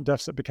 current account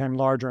deficit became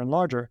larger and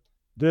larger,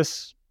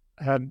 this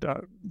had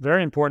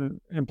very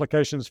important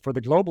implications for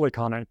the global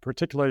economy,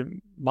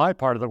 particularly my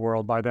part of the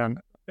world by then,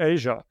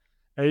 Asia.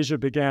 Asia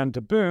began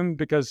to boom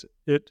because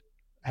it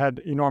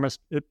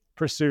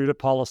pursued a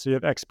policy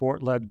of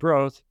export-led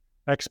growth,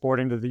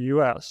 exporting to the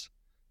U.S.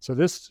 So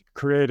this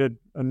created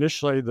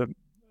initially the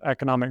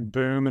economic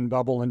boom and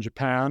bubble in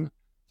Japan,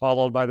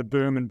 followed by the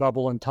boom and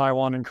bubble in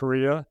Taiwan and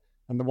Korea,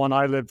 and the one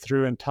I lived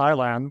through in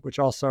Thailand, which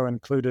also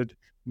included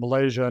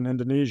Malaysia and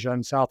Indonesia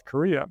and South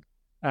Korea.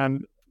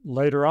 And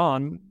later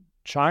on,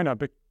 China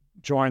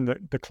joined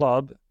the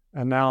club,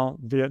 and now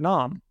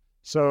Vietnam.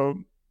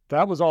 So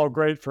that was all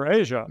great for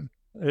Asia.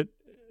 It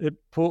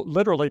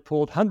literally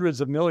pulled hundreds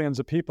of millions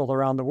of people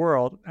around the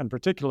world, and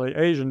particularly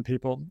Asian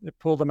people. It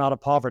pulled them out of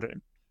poverty.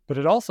 But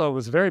it also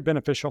was very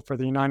beneficial for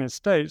the United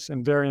States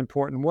in very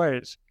important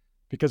ways,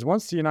 because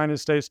once the United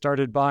States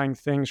started buying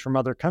things from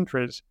other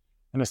countries,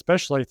 and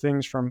especially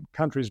things from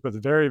countries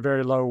with very,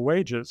 very low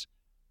wages,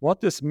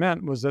 what this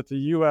meant was that the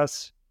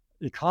U.S.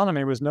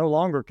 economy was no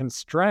longer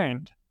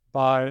constrained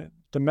by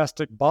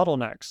domestic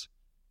bottlenecks.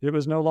 It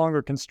was no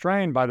longer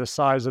constrained by the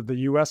size of the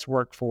U.S.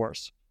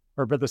 workforce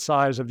or by the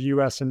size of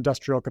U.S.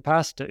 industrial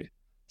capacity.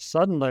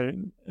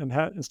 Suddenly,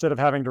 instead of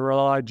having to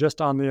rely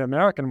just on the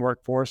American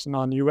workforce and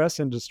on U.S.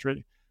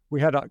 industry, we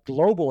had a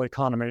global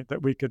economy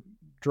that we could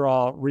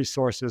draw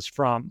resources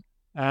from.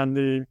 And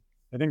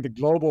I think the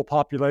global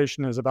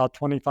population is about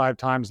 25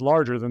 times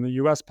larger than the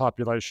U.S.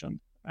 population.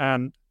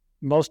 And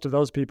most of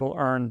those people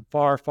earn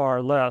far,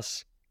 far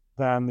less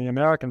than the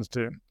Americans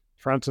do.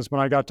 For instance,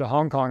 when I got to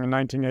Hong Kong in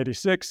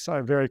 1986,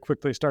 I very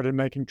quickly started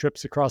making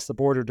trips across the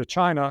border to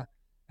China.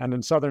 And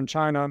in southern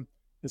China,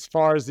 as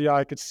far as the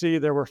eye could see,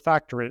 there were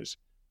factories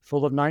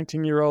full of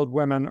 19-year-old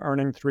women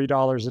earning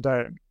 $3 a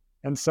day.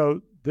 And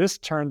so this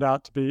turned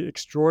out to be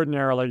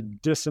extraordinarily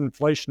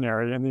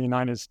disinflationary in the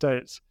United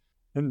States.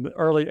 In the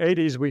early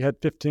 80s, we had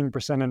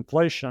 15%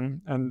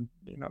 inflation and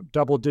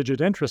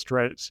double-digit interest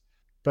rates.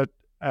 But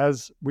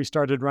as we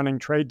started running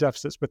trade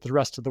deficits with the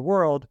rest of the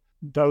world,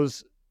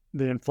 the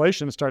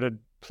inflation started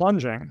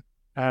plunging,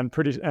 and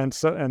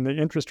the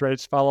interest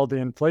rates followed the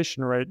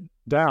inflation rate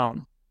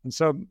down. And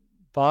so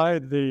by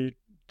the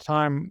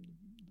time,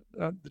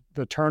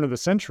 the turn of the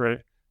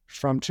century,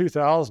 from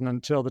 2000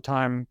 until the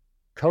time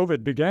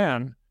COVID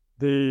began,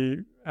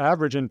 the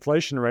average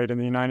inflation rate in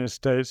the United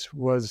States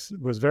was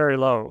very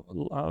low,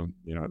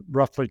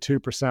 roughly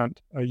 2%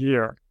 a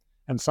year.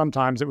 And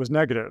sometimes it was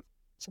negative.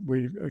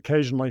 We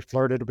occasionally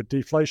flirted with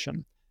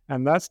deflation.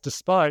 And that's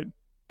despite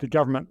the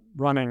government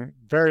running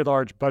very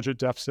large budget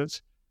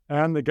deficits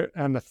and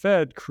the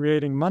Fed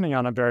creating money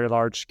on a very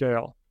large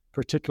scale,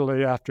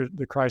 particularly after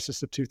the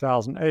crisis of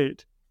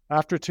 2008.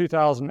 After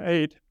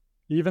 2008,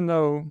 even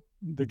though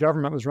the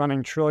government was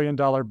running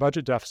trillion-dollar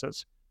budget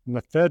deficits and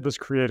the Fed was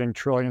creating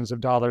trillions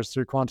of dollars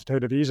through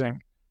quantitative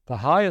easing, the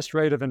highest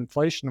rate of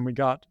inflation we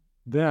got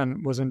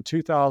then was in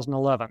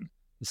 2011.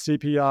 The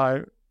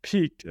CPI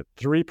peaked at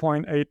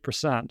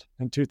 3.8%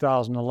 in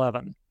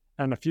 2011.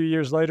 And a few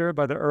years later,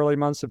 by the early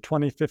months of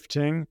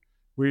 2015,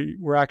 we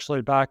were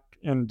actually back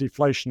in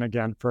deflation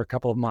again for a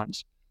couple of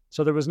months.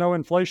 So there was no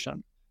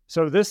inflation.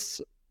 So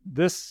this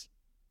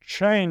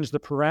changed the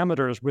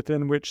parameters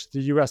within which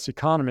the U.S.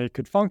 economy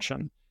could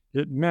function.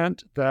 It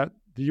meant that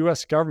the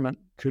U.S. government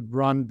could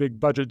run big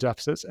budget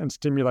deficits and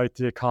stimulate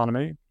the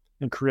economy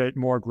and create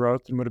more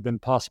growth than would have been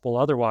possible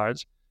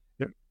otherwise.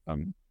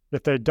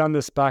 If they'd done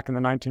this back in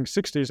the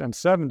 1960s and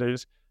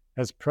 70s,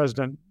 as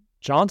President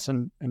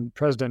Johnson and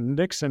President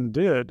Nixon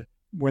did,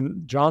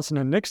 when Johnson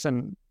and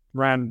Nixon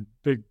ran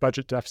big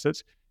budget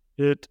deficits,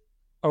 it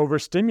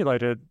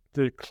overstimulated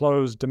the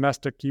closed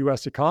domestic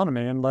U.S.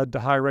 economy and led to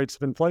high rates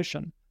of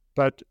inflation.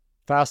 But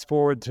fast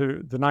forward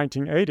to the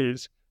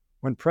 1980s,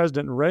 when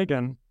President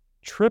Reagan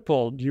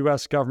tripled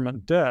U.S.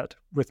 government debt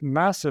with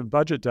massive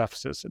budget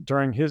deficits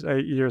during his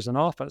 8 years in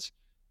office,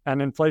 and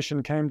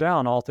inflation came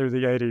down all through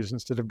the 80s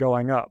instead of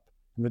going up.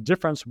 And the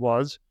difference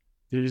was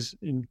these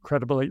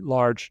incredibly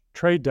large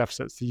trade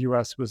deficits the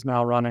U.S. was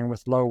now running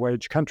with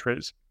low-wage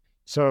countries.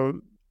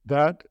 So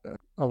that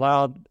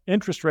allowed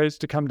interest rates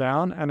to come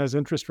down, and as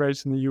interest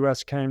rates in the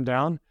U.S. came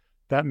down,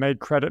 that made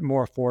credit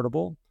more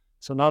affordable.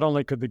 So not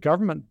only could the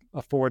government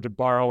afford to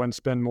borrow and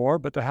spend more,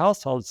 but the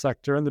household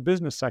sector and the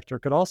business sector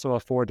could also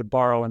afford to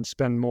borrow and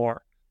spend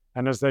more.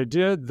 And as they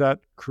did, that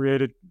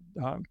created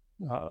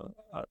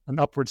an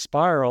upward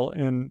spiral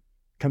in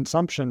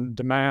consumption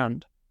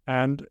demand,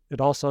 and it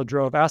also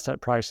drove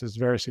asset prices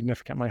very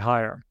significantly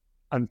higher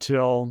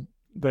until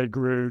they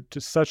grew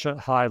to such a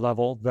high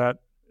level that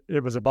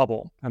it was a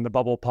bubble, and the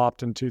bubble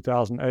popped in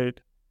 2008,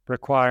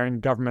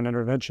 requiring government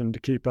intervention to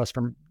keep us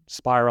from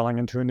spiraling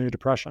into a new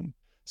depression.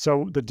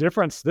 So the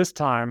difference this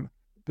time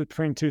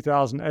between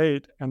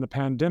 2008 and the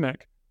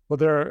pandemic, well,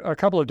 there are a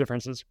couple of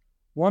differences.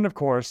 One, of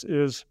course,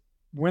 is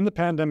when the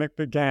pandemic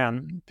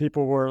began,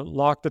 people were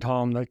locked at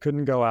home. They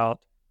couldn't go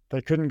out.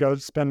 They couldn't go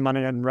spend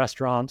money in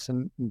restaurants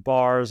and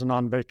bars and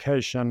on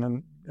vacation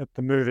and at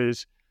the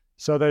movies.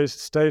 So they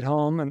stayed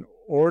home and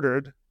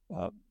ordered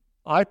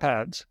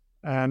iPads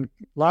and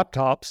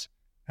laptops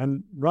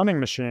and running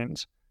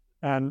machines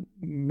and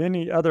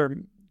many other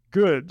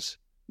goods,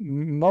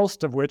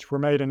 most of which were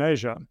made in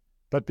Asia.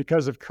 But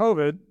because of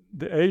COVID,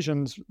 the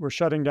Asians were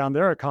shutting down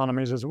their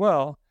economies as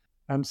well.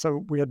 And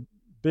so we had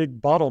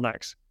big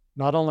bottlenecks.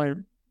 Not only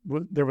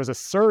there was a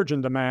surge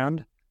in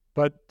demand,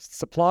 but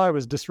supply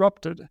was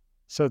disrupted.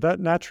 So that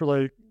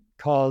naturally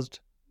caused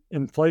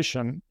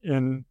inflation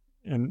in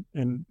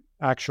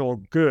actual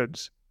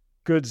goods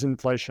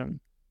inflation.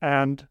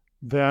 And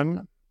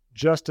then,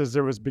 just as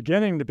there was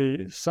beginning to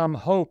be some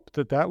hope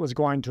that that was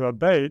going to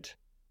abate,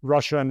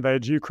 Russia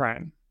invades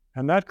Ukraine.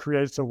 And that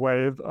creates a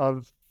wave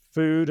of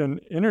food and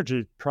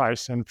energy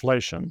price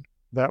inflation.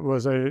 That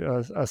was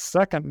a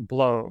second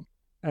blow.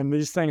 And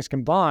these things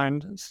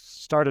combined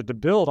started to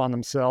build on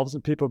themselves,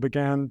 and people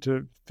began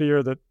to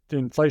fear that the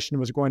inflation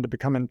was going to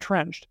become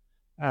entrenched.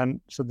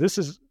 And so this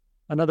is,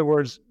 in other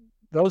words,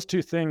 those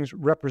two things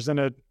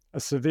represented a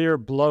severe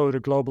blow to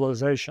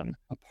globalization,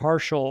 a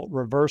partial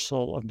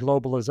reversal of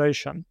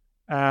globalization.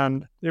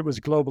 And it was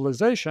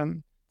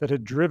globalization that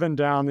had driven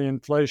down the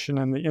inflation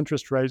and the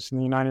interest rates in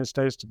the United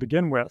States to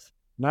begin with.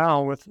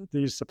 Now, with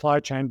these supply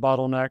chain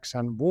bottlenecks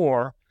and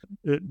war,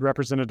 it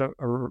represented a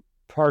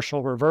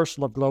partial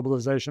reversal of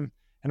globalization,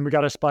 and we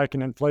got a spike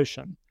in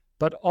inflation.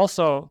 But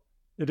also,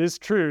 it is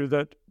true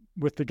that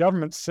with the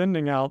government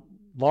sending out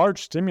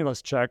large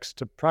stimulus checks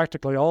to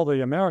practically all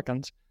the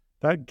Americans,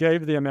 that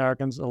gave the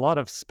Americans a lot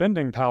of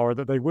spending power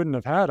that they wouldn't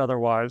have had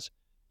otherwise.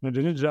 And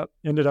it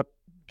ended up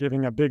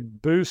giving a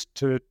big boost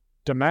to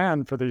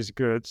demand for these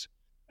goods.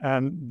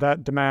 And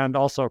that demand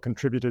also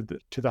contributed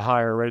to the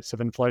higher rates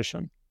of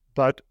inflation.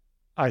 But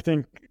I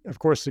think, of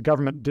course, the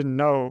government didn't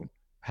know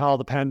how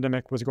the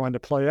pandemic was going to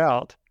play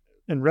out.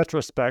 In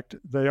retrospect,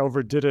 they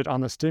overdid it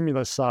on the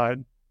stimulus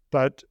side,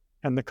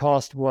 and the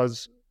cost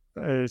was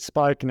a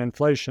spike in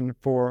inflation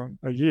for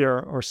a year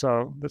or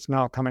so that's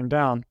now coming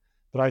down.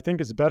 But I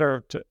think it's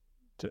better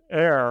to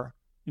err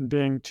in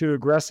being too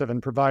aggressive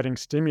in providing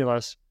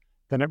stimulus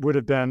than it would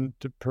have been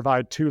to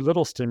provide too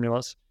little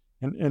stimulus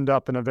and end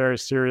up in a very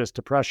serious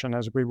depression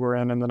as we were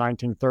in the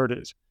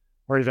 1930s,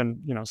 or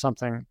even,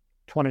 something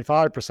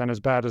 25% as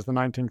bad as the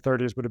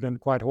 1930s would have been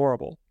quite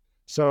horrible.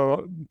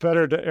 So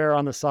better to err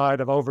on the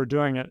side of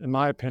overdoing it, in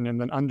my opinion,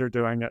 than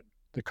underdoing it.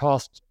 The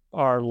costs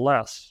are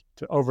less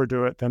to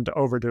overdo it than to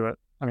underdo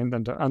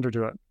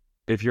it.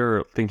 If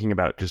you're thinking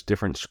about just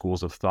different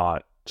schools of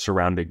thought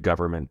surrounding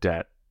government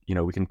debt,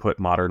 we can put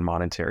modern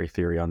monetary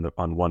theory on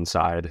one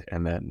side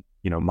and then,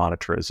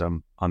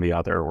 monetarism on the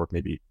other, or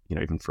maybe,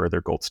 even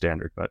further gold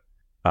standard. But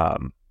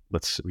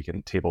we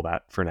can table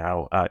that for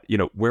now.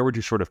 Where would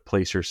you sort of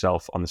place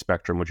yourself on the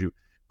spectrum? Would you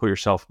put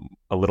yourself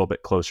a little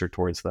bit closer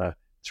towards the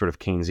sort of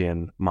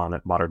Keynesian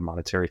modern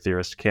monetary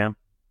theorist camp?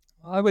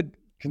 I would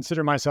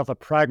consider myself a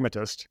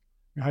pragmatist.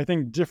 I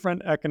think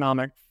different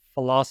economic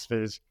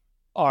philosophies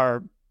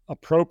are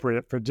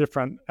appropriate for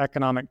different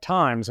economic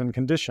times and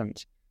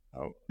conditions.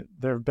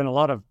 There have been a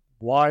lot of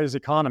wise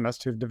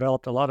economists who've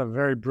developed a lot of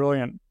very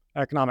brilliant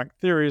economic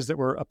theories that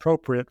were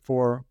appropriate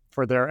for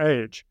their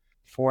age.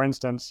 For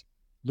instance,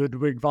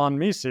 Ludwig von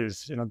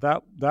Mises,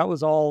 that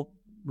was all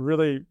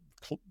really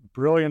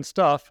brilliant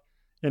stuff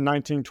in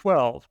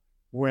 1912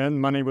 when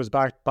money was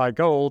backed by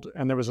gold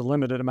and there was a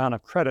limited amount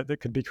of credit that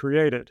could be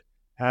created.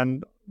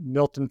 And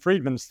Milton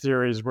Friedman's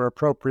theories were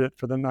appropriate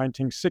for the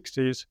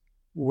 1960s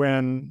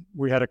when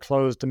we had a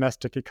closed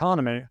domestic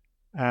economy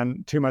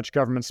and too much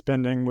government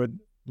spending would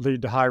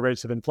lead to high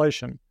rates of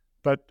inflation.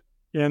 But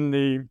in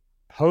the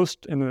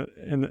post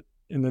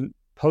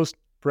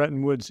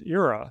Bretton Woods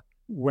era,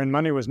 when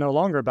money was no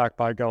longer backed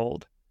by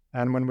gold,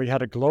 and when we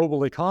had a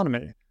global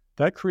economy,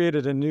 that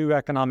created a new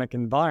economic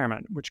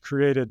environment, which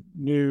created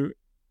new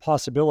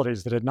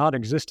possibilities that had not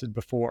existed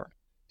before.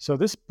 So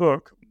this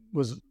book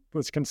was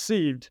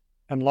conceived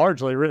and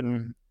largely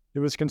written. It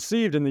was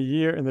conceived in the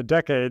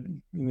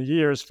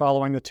years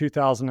following the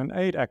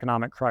 2008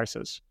 economic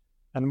crisis.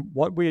 And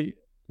what we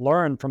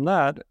learned from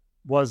that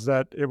was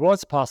that it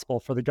was possible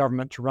for the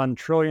government to run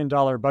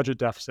trillion-dollar budget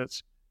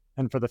deficits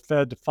and for the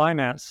Fed to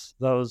finance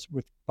those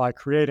by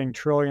creating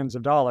trillions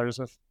of dollars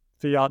of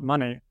fiat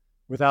money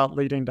without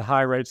leading to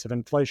high rates of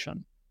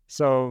inflation.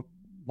 So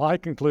my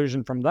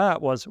conclusion from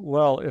that was,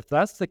 well, if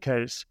that's the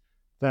case,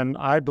 then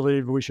I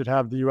believe we should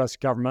have the U.S.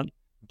 government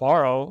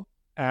borrow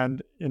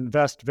and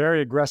invest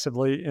very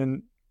aggressively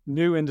in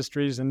new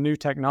industries and new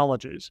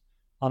technologies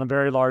on a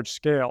very large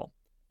scale.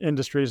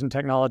 Industries and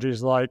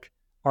technologies like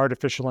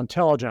artificial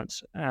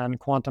intelligence and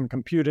quantum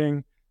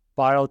computing,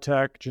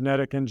 biotech,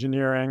 genetic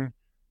engineering,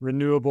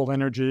 renewable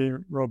energy,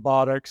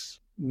 robotics,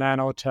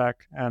 nanotech,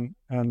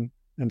 and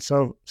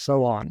so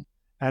on.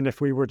 And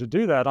if we were to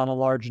do that on a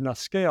large enough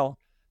scale,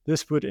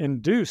 this would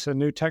induce a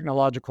new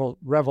technological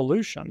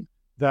revolution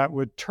that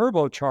would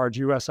turbocharge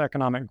U.S.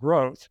 economic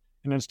growth.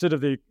 And instead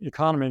of the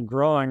economy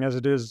growing as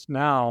it is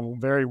now,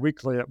 very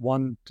weakly at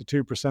 1%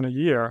 to 2% a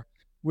year,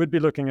 we'd be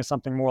looking at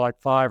something more like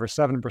 5 or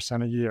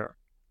 7% a year.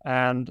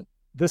 And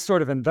this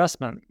sort of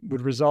investment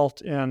would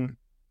result in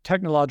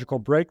technological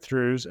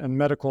breakthroughs and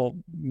medical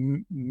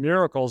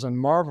miracles and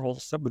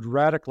marvels that would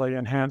radically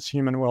enhance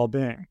human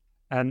well-being.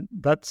 And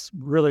that's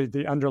really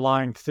the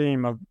underlying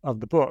theme of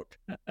the book.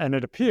 And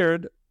it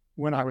appeared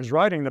when I was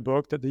writing the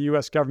book that the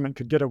U.S. government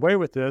could get away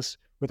with this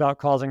without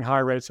causing high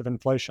rates of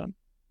inflation.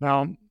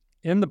 Now,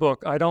 in the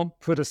book, I don't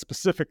put a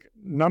specific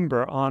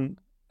number on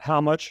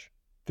how much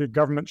the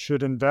government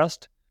should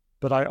invest,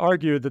 but I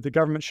argue that the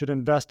government should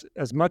invest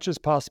as much as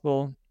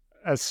possible,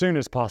 as soon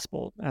as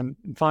possible, and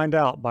find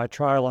out by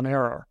trial and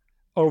error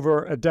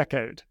over a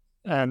decade.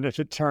 And if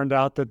it turned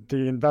out that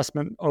the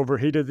investment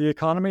overheated the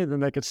economy, then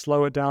they could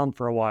slow it down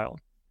for a while.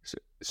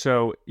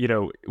 So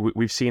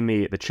we've seen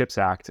the CHIPS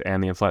Act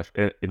and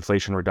the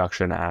Inflation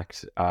Reduction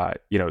Act.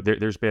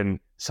 There's been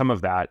some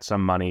of that,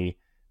 some money.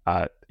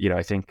 I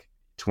think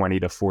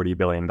 $20 to $40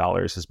 billion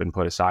has been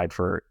put aside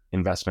for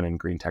investment in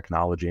green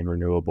technology and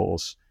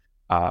renewables.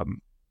 I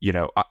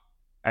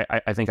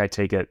think I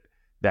take it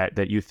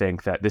that you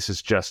think that this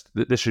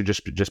should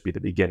just be the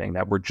beginning,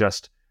 that we're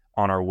just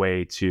on our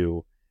way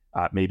to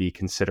maybe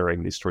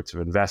considering these sorts of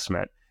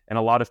investment. And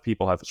a lot of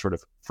people have sort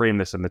of framed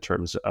this in the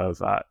terms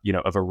of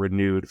a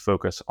renewed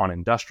focus on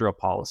industrial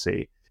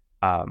policy,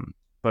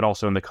 but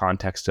also in the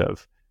context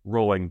of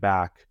rolling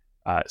back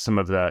some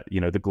of the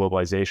the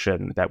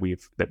globalization that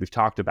we've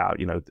talked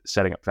about,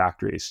 setting up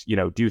factories.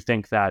 Do you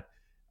think that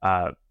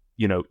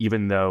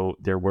even though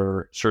there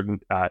were certain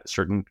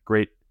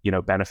great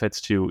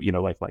benefits to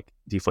like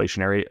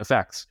deflationary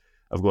effects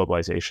of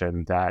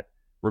globalization, that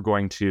we're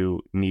going to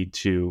need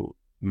to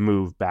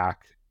move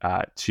back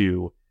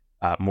to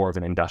more of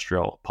an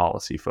industrial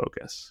policy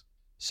focus?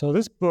 So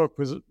this book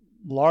was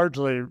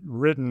largely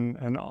written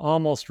and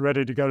almost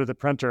ready to go to the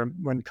printer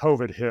when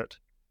COVID hit.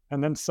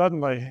 And then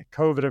suddenly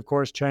COVID, of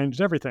course, changed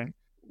everything.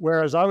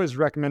 Whereas I was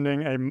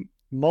recommending a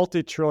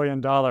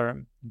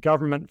multi-trillion-dollar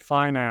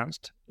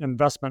government-financed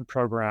investment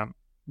program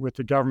with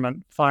the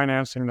government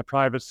financing the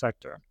private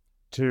sector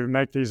to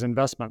make these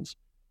investments.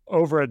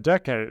 Over a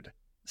decade,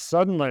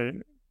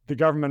 suddenly the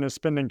government is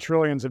spending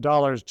trillions of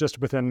dollars just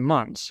within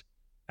months.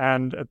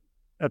 And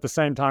at the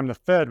same time, the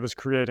Fed was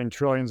creating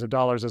trillions of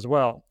dollars as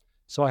well.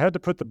 So I had to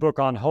put the book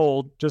on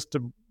hold just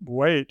to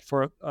wait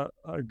for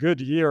a good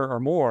year or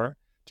more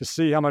to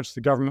see how much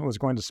the government was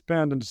going to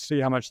spend and to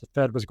see how much the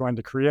Fed was going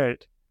to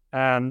create.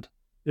 And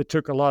it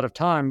took a lot of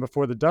time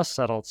before the dust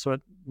settled. So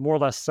it more or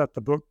less set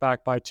the book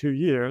back by 2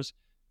 years.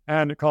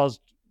 And it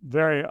caused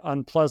very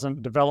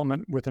unpleasant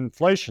development with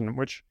inflation,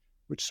 which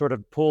sort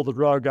of pulled the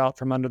rug out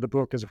from under the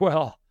book as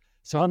well.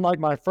 So unlike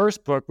my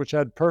first book, which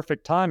had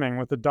perfect timing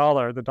with the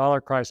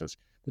dollar crisis,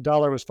 the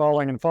dollar was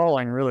falling and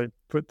falling, really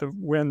put the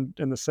wind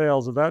in the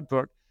sails of that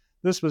book.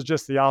 This was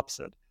just the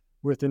opposite.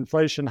 With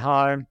inflation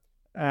high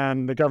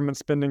and the government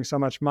spending so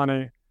much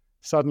money,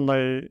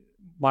 suddenly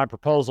my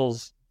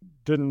proposals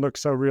didn't look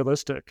so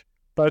realistic.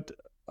 But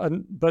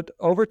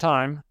over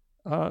time,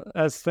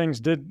 as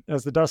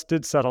the dust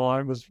did settle,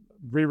 I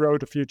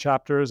rewrote a few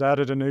chapters,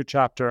 added a new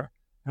chapter,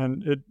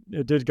 and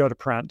it did go to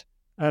print.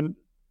 And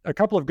a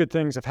couple of good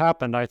things have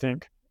happened, I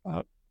think.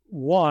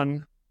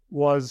 One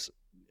was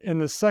in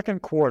the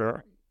second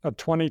quarter of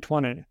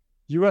 2020, the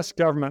U.S.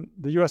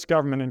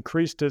 government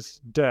increased its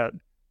debt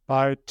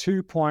by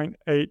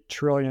 $2.8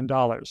 trillion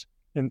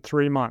in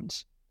 3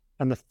 months.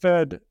 And the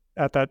Fed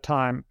at that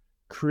time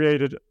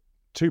created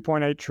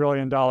 $2.8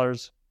 trillion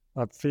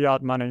of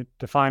fiat money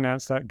to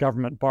finance that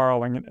government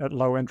borrowing at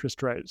low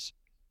interest rates.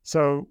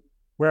 So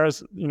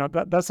whereas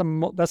that's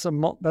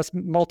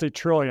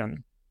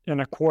multi-trillion in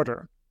a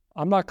quarter.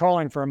 I'm not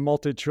calling for a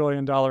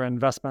multi-trillion-dollar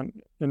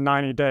investment in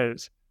 90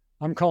 days.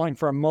 I'm calling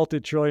for a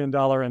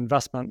multi-trillion-dollar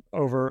investment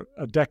over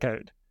a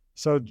decade.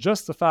 So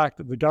just the fact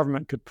that the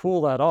government could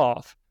pull that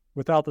off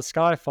without the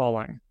sky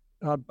falling,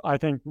 I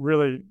think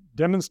really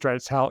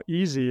demonstrates how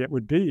easy it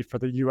would be for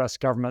the U.S.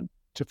 government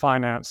to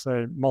finance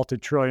a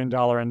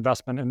multi-trillion-dollar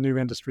investment in new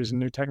industries and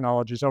new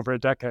technologies over a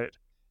decade.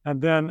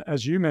 And then,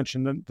 as you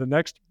mentioned, the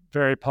next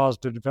very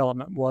positive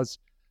development was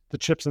the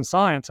CHIPS and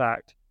Science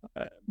Act,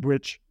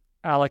 which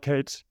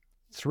allocates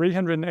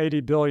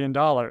 $380 billion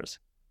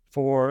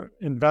for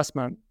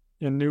investment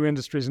in new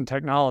industries and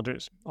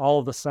technologies, all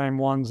of the same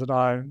ones that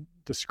I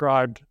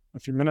described a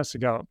few minutes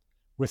ago,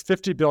 with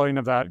 $50 billion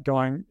of that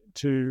going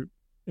into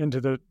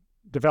the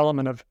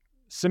development of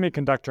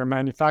semiconductor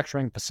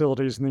manufacturing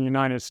facilities in the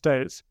United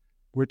States,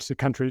 which the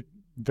country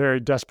very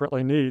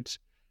desperately needs,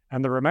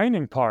 and the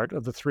remaining part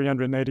of the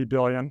 $380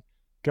 billion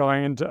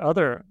going into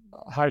other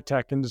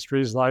high-tech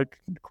industries like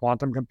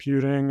quantum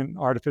computing and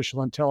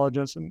artificial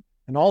intelligence and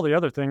all the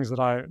other things that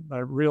I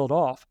reeled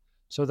off.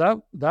 So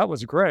that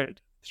was great.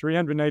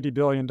 $380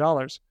 billion.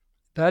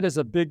 That is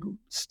a big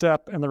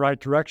step in the right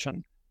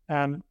direction.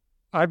 And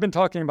I've been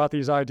talking about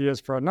these ideas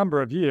for a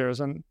number of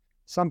years, and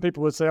some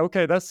people would say,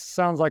 okay, that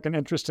sounds like an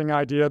interesting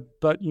idea,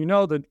 but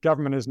the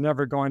government is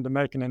never going to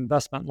make an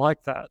investment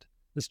like that.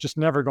 It's just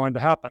never going to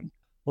happen.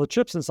 Well, the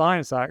CHIPS and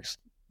Science Act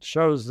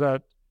shows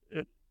that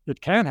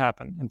it can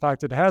happen. In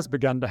fact, it has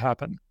begun to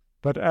happen.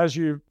 But as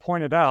you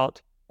pointed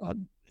out,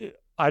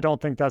 I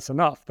don't think that's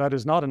enough. That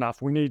is not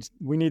enough. We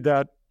need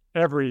that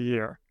every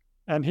year.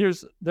 And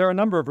there are a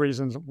number of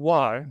reasons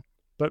why,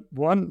 but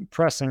one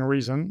pressing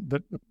reason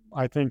that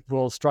I think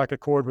will strike a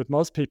chord with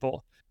most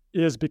people,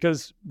 is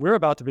because we're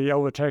about to be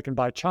overtaken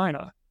by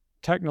China,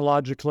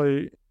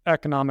 technologically,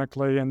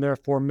 economically, and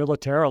therefore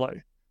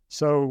militarily.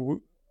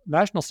 So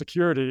national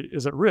security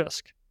is at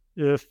risk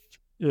if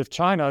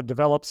China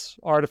develops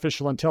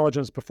artificial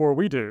intelligence before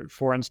we do,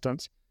 for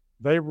instance.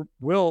 They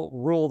will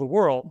rule the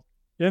world.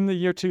 In the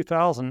year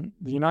 2000,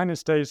 the United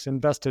States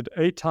invested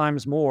 8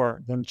 times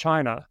more than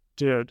China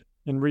did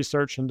in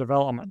research and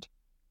development.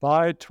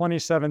 By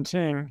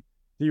 2017,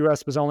 the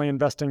U.S. was only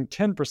investing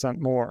 10%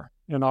 more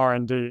in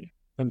R&D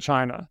than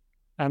China.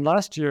 And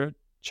last year,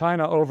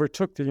 China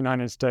overtook the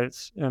United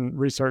States in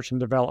research and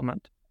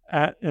development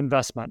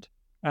investment.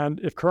 And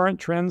if current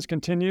trends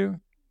continue,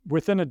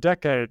 within a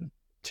decade,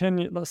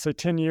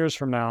 10 years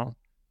from now,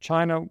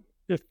 China,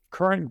 if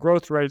current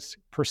growth rates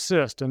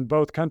persist in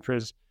both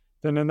countries,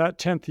 then in that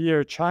 10th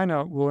year,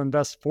 China will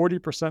invest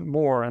 40%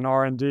 more in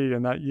R&D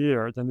in that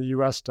year than the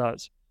U.S.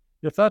 does.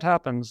 If that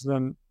happens,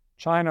 then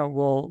China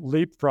will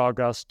leapfrog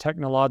us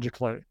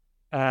technologically.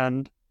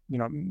 And,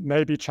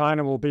 maybe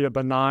China will be a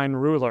benign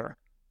ruler.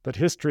 But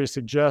history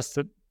suggests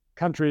that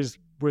countries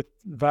with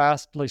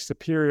vastly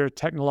superior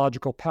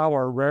technological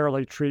power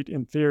rarely treat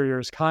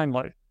inferiors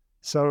kindly.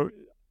 So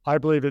I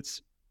believe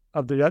it's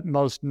of the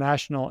utmost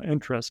national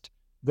interest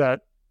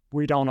that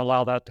we don't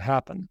allow that to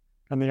happen.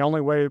 And the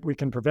only way we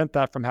can prevent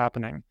that from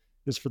happening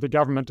is for the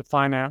government to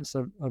finance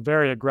a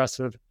very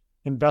aggressive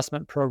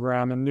investment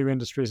program in new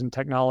industries and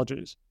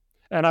technologies.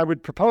 And I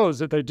would propose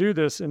that they do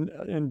this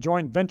in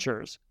joint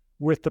ventures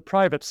with the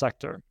private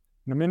sector.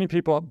 Many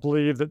people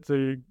believe that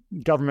the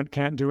government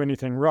can't do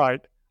anything right.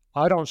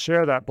 I don't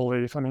share that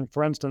belief.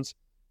 For instance,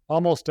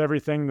 almost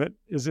everything that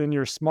is in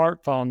your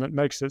smartphone that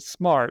makes it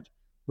smart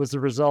was the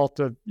result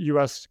of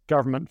U.S.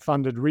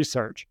 government-funded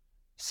research,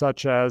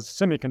 such as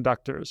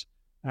semiconductors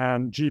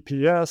and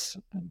GPS,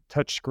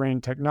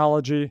 touchscreen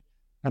technology,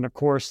 and of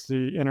course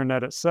the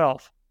internet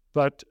itself.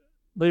 But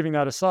leaving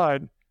that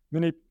aside,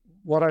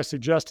 what I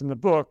suggest in the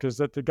book is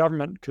that the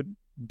government could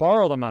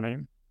borrow the money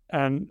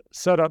and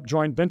set up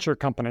joint venture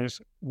companies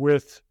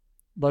with,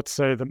 let's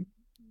say,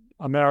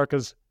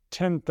 America's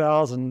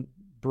 10,000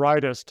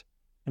 brightest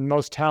and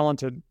most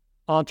talented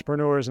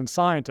entrepreneurs and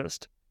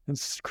scientists, and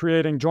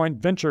creating joint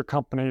venture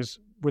companies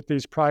with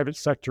these private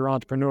sector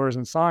entrepreneurs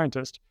and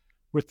scientists,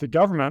 with the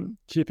government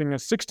keeping a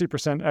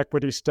 60%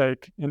 equity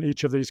stake in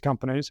each of these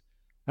companies,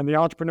 and the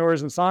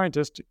entrepreneurs and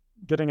scientists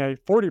getting a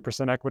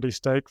 40% equity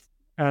stake,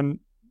 and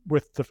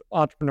with the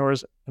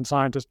entrepreneurs and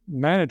scientists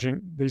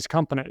managing these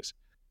companies,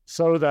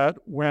 so that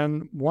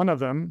when one of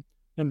them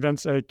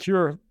invents a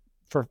cure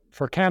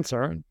for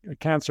cancer, a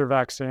cancer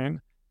vaccine,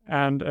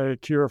 and a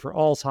cure for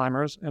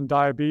Alzheimer's and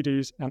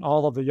diabetes and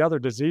all of the other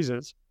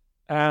diseases,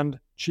 and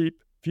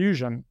cheap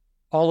fusion,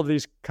 all of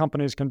these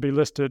companies can be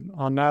listed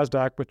on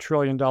NASDAQ with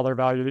trillion-dollar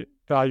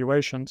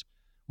valuations,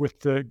 with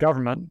the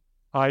government,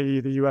 i.e.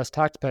 the U.S.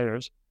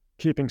 taxpayers,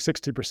 keeping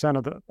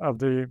 60% of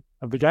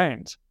the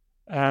gains.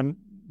 And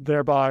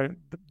thereby,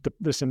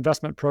 this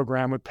investment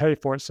program would pay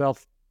for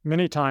itself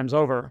many times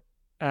over,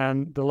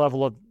 and the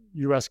level of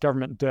U.S.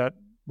 government debt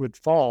would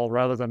fall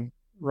rather than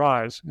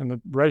rise, and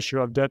the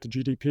ratio of debt to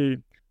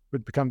GDP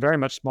would become very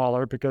much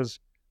smaller because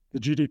the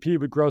GDP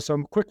would grow so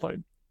quickly,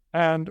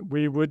 and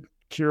we would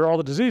cure all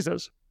the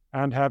diseases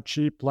and have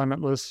cheap,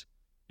 limitless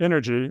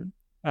energy,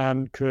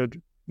 and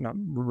could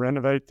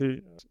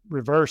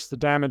reverse the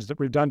damage that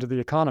we've done to the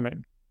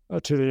economy,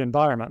 to the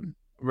environment.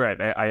 Right.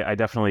 I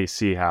definitely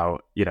see how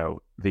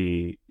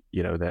the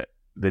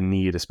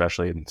need,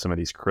 especially in some of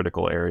these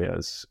critical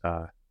areas,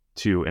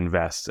 to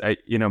invest.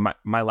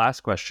 My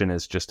last question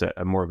is just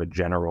a more of a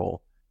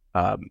general,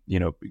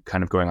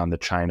 kind of going on the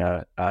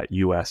China,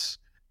 U.S.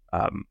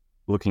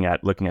 Looking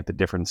at the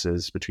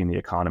differences between the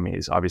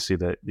economies. Obviously,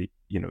 the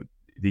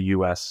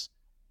U.S.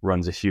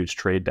 runs a huge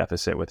trade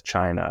deficit with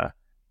China.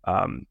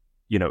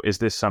 Is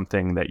this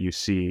something that you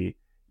see?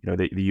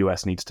 The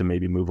U.S. needs to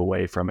maybe move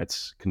away from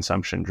its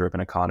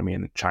consumption-driven economy,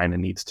 and China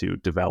needs to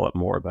develop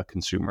more of a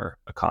consumer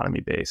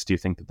economy base. Do you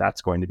think that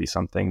that's going to be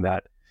something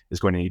that is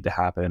going to need to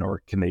happen,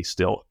 or can they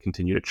still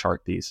continue to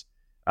chart these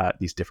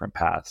different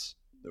paths?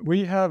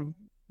 We have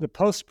the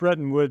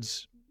post-Bretton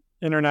Woods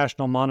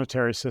international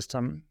monetary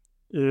system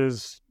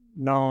is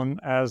known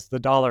as the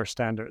dollar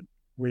standard.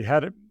 We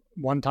had it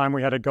one time.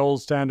 We had a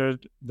gold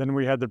standard. Then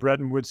we had the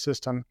Bretton Woods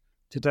system.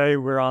 Today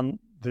we're on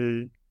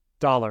the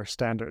dollar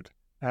standard.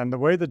 And the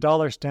way the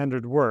dollar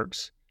standard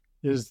works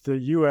is the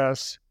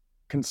U.S.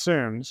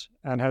 consumes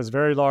and has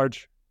very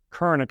large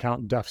current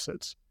account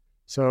deficits.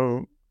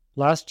 So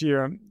last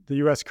year, the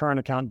U.S. current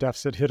account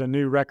deficit hit a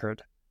new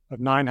record of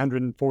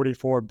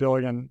 $944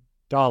 billion.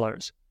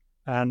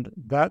 And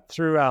that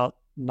threw out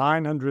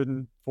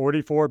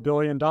 $944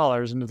 billion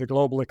into the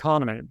global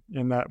economy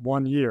in that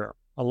 1 year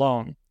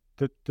alone.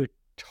 The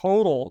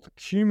total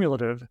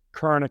cumulative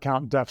current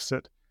account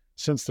deficit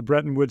since the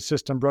Bretton Woods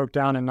system broke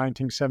down in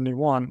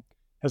 1971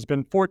 has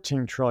been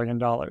 $14 trillion,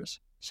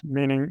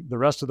 meaning the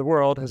rest of the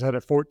world has had a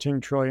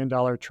 $14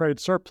 trillion trade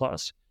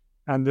surplus.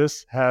 And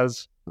this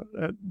has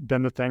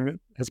been the thing that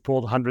has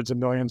pulled hundreds of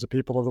millions of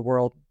people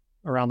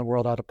around the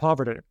world out of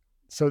poverty.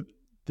 So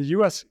the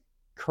U.S.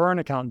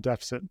 current account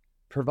deficit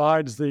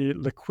provides the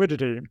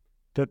liquidity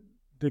that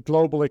the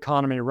global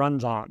economy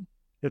runs on.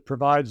 It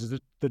provides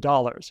the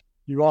dollars.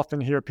 You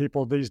often hear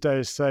people these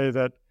days say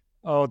that,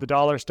 oh, the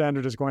dollar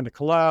standard is going to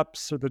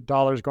collapse, or the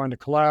dollar is going to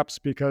collapse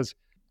because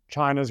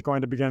China is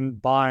going to begin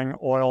buying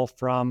oil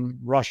from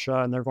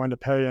Russia and they're going to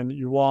pay in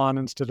yuan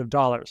instead of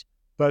dollars.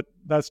 But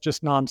that's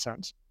just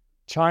nonsense.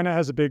 China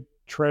has a big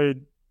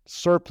trade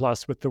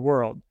surplus with the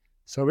world.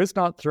 So it's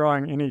not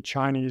throwing any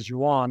Chinese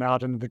yuan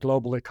out into the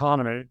global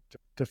economy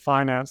to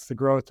finance the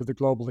growth of the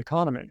global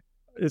economy.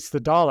 It's the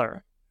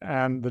dollar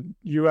and the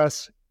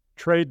U.S.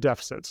 trade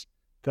deficits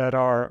that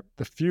are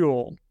the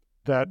fuel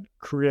that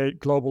create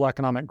global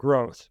economic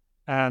growth.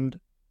 And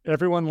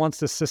everyone wants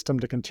this system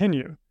to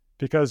continue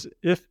because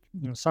if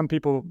some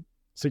people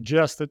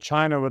suggest that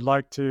China would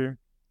like to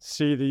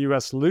see the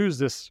U.S. lose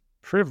this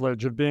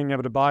privilege of being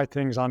able to buy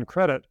things on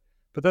credit,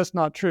 but that's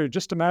not true.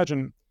 Just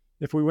imagine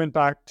if we went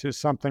back to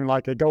something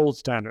like a gold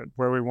standard,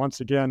 where we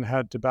once again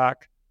had to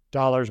back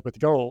dollars with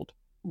gold.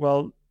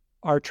 Well,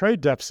 our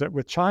trade deficit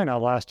with China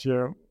last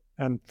year,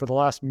 and for the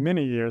last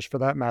many years for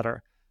that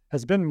matter,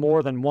 has been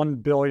more than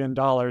 $1 billion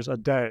a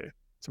day.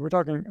 So we're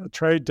talking a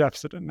trade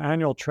deficit, an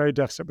annual trade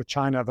deficit with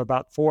China of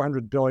about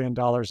 $400 billion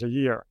a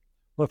year.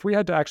 Well, if we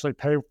had to actually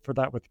pay for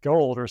that with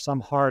gold or some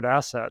hard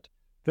asset,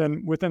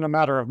 then within a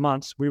matter of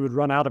months, we would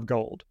run out of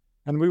gold,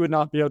 and we would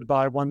not be able to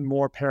buy one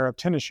more pair of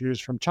tennis shoes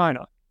from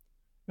China.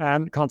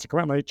 And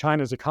consequently,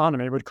 China's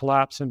economy would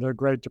collapse into a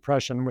Great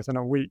Depression within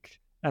a week,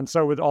 and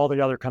so would all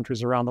the other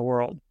countries around the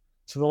world.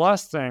 So the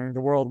last thing the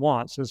world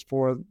wants is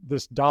for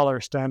this dollar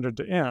standard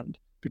to end,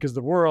 because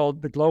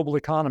the global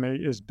economy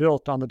is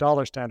built on the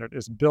dollar standard,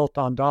 is built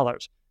on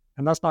dollars,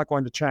 and that's not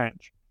going to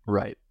change.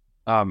 Right.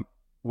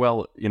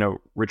 Well,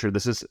 Richard,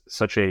 this is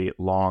such a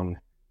long,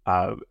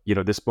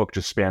 this book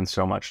just spans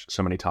so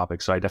many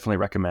topics. So I definitely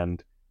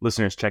recommend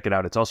listeners check it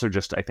out. It's also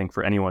just, I think,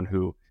 for anyone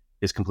who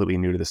is completely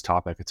new to this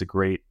topic, it's a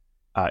great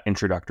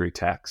introductory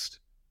text.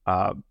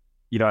 I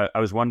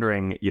was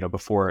wondering,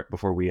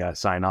 before we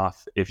sign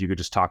off, if you could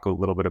just talk a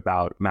little bit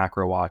about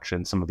MacroWatch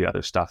and some of the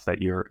other stuff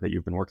that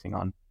you've been working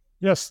on.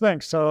 Yes,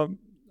 thanks. So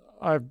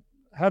I've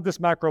had this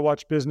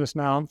MacroWatch business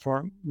now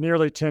for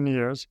nearly 10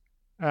 years,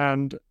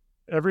 and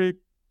every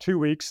 2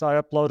 weeks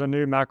I upload a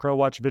new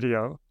MacroWatch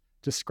video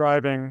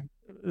describing,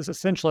 is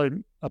essentially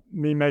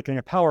me making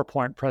a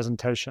PowerPoint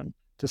presentation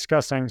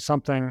discussing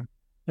something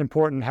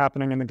important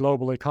happening in the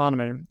global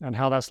economy and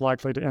how that's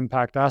likely to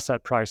impact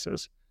asset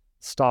prices,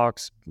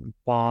 stocks,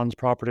 bonds,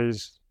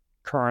 properties,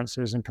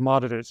 currencies, and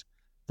commodities.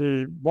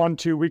 The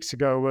 2 weeks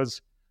ago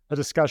was a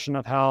discussion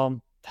of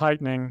how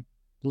tightening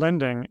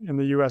lending in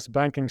the U.S.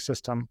 banking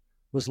system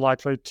was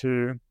likely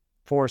to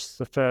force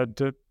the Fed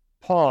to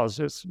pause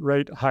its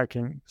rate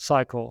hiking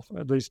cycle,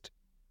 at least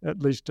at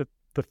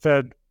the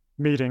Fed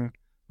meeting,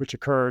 which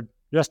occurred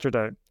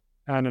yesterday.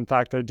 And in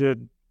fact, they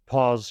did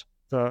pause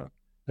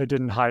they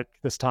didn't hike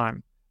this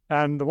time.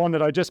 And the one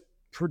that I just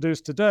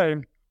produced today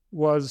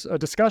was a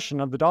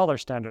discussion of the dollar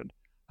standard.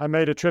 I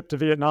made a trip to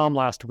Vietnam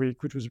last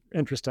week, which was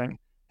interesting.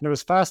 And it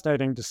was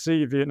fascinating to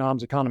see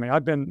Vietnam's economy.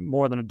 I've been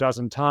more than a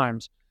dozen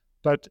times,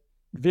 but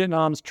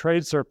Vietnam's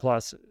trade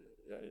surplus,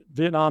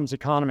 Vietnam's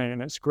economy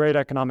and its great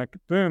economic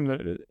boom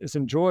that it's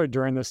enjoyed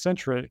during this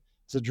century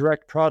is a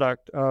direct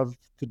product of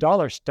the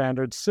dollar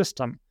standard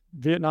system.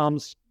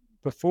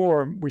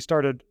 Before we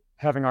started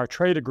having our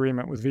trade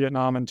agreement with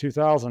Vietnam in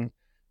 2000,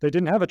 they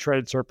didn't have a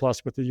trade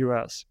surplus with the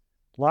U.S.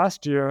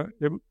 Last year,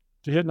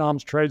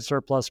 Vietnam's trade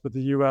surplus with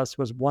the U.S.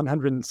 was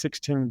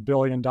 $116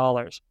 billion.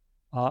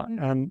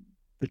 And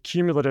the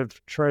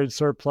cumulative trade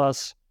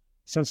surplus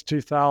since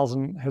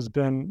 2000 has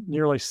been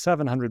nearly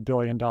 $700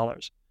 billion.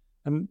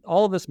 And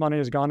all of this money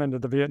has gone into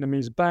the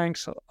Vietnamese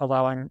banks,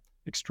 allowing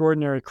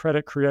extraordinary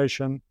credit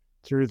creation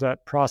through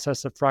that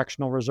process of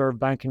fractional reserve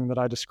banking that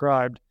I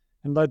described,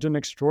 and led to an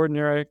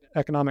extraordinary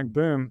economic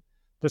boom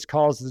that's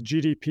caused the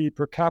GDP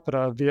per capita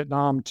of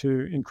Vietnam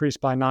to increase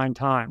by 9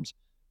 times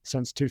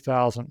since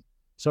 2000.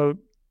 So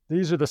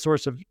these are the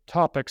sorts of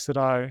topics that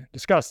I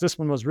discussed. This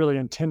one was really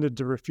intended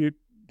to refute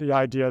the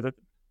idea that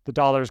the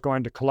dollar is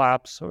going to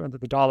collapse or that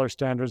the dollar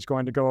standard is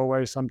going to go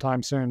away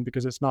sometime soon,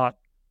 because it's not.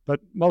 But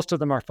most of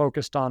them are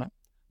focused on it.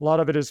 A lot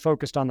of it is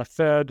focused on the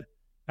Fed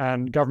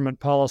and government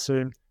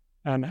policy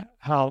and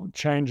how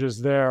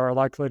changes there are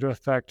likely to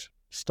affect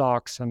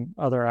stocks and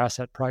other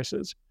asset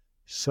prices.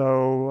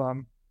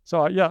 So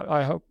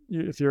I hope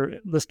if your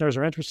listeners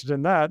are interested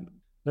in that,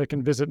 they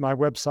can visit my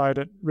website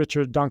at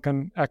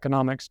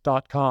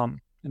richardduncaneconomics.com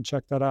and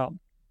check that out.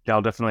 Yeah,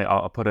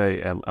 I'll put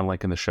a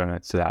link in the show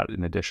notes to that,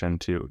 in addition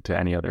to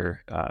any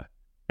other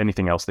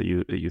anything else that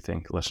you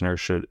think listeners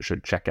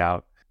should check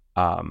out,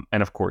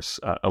 and of course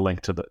a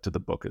link to the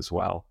book as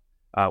well.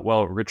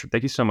 Well, Richard,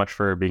 thank you so much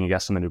for being a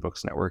guest on the New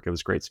Books Network. It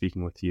was great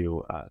speaking with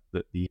you.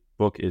 The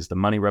book is The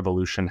Money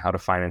Revolution: How to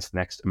Finance the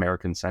Next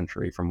American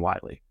Century from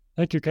Wiley.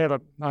 Thank you,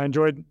 Caleb. I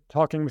enjoyed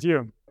talking with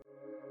you.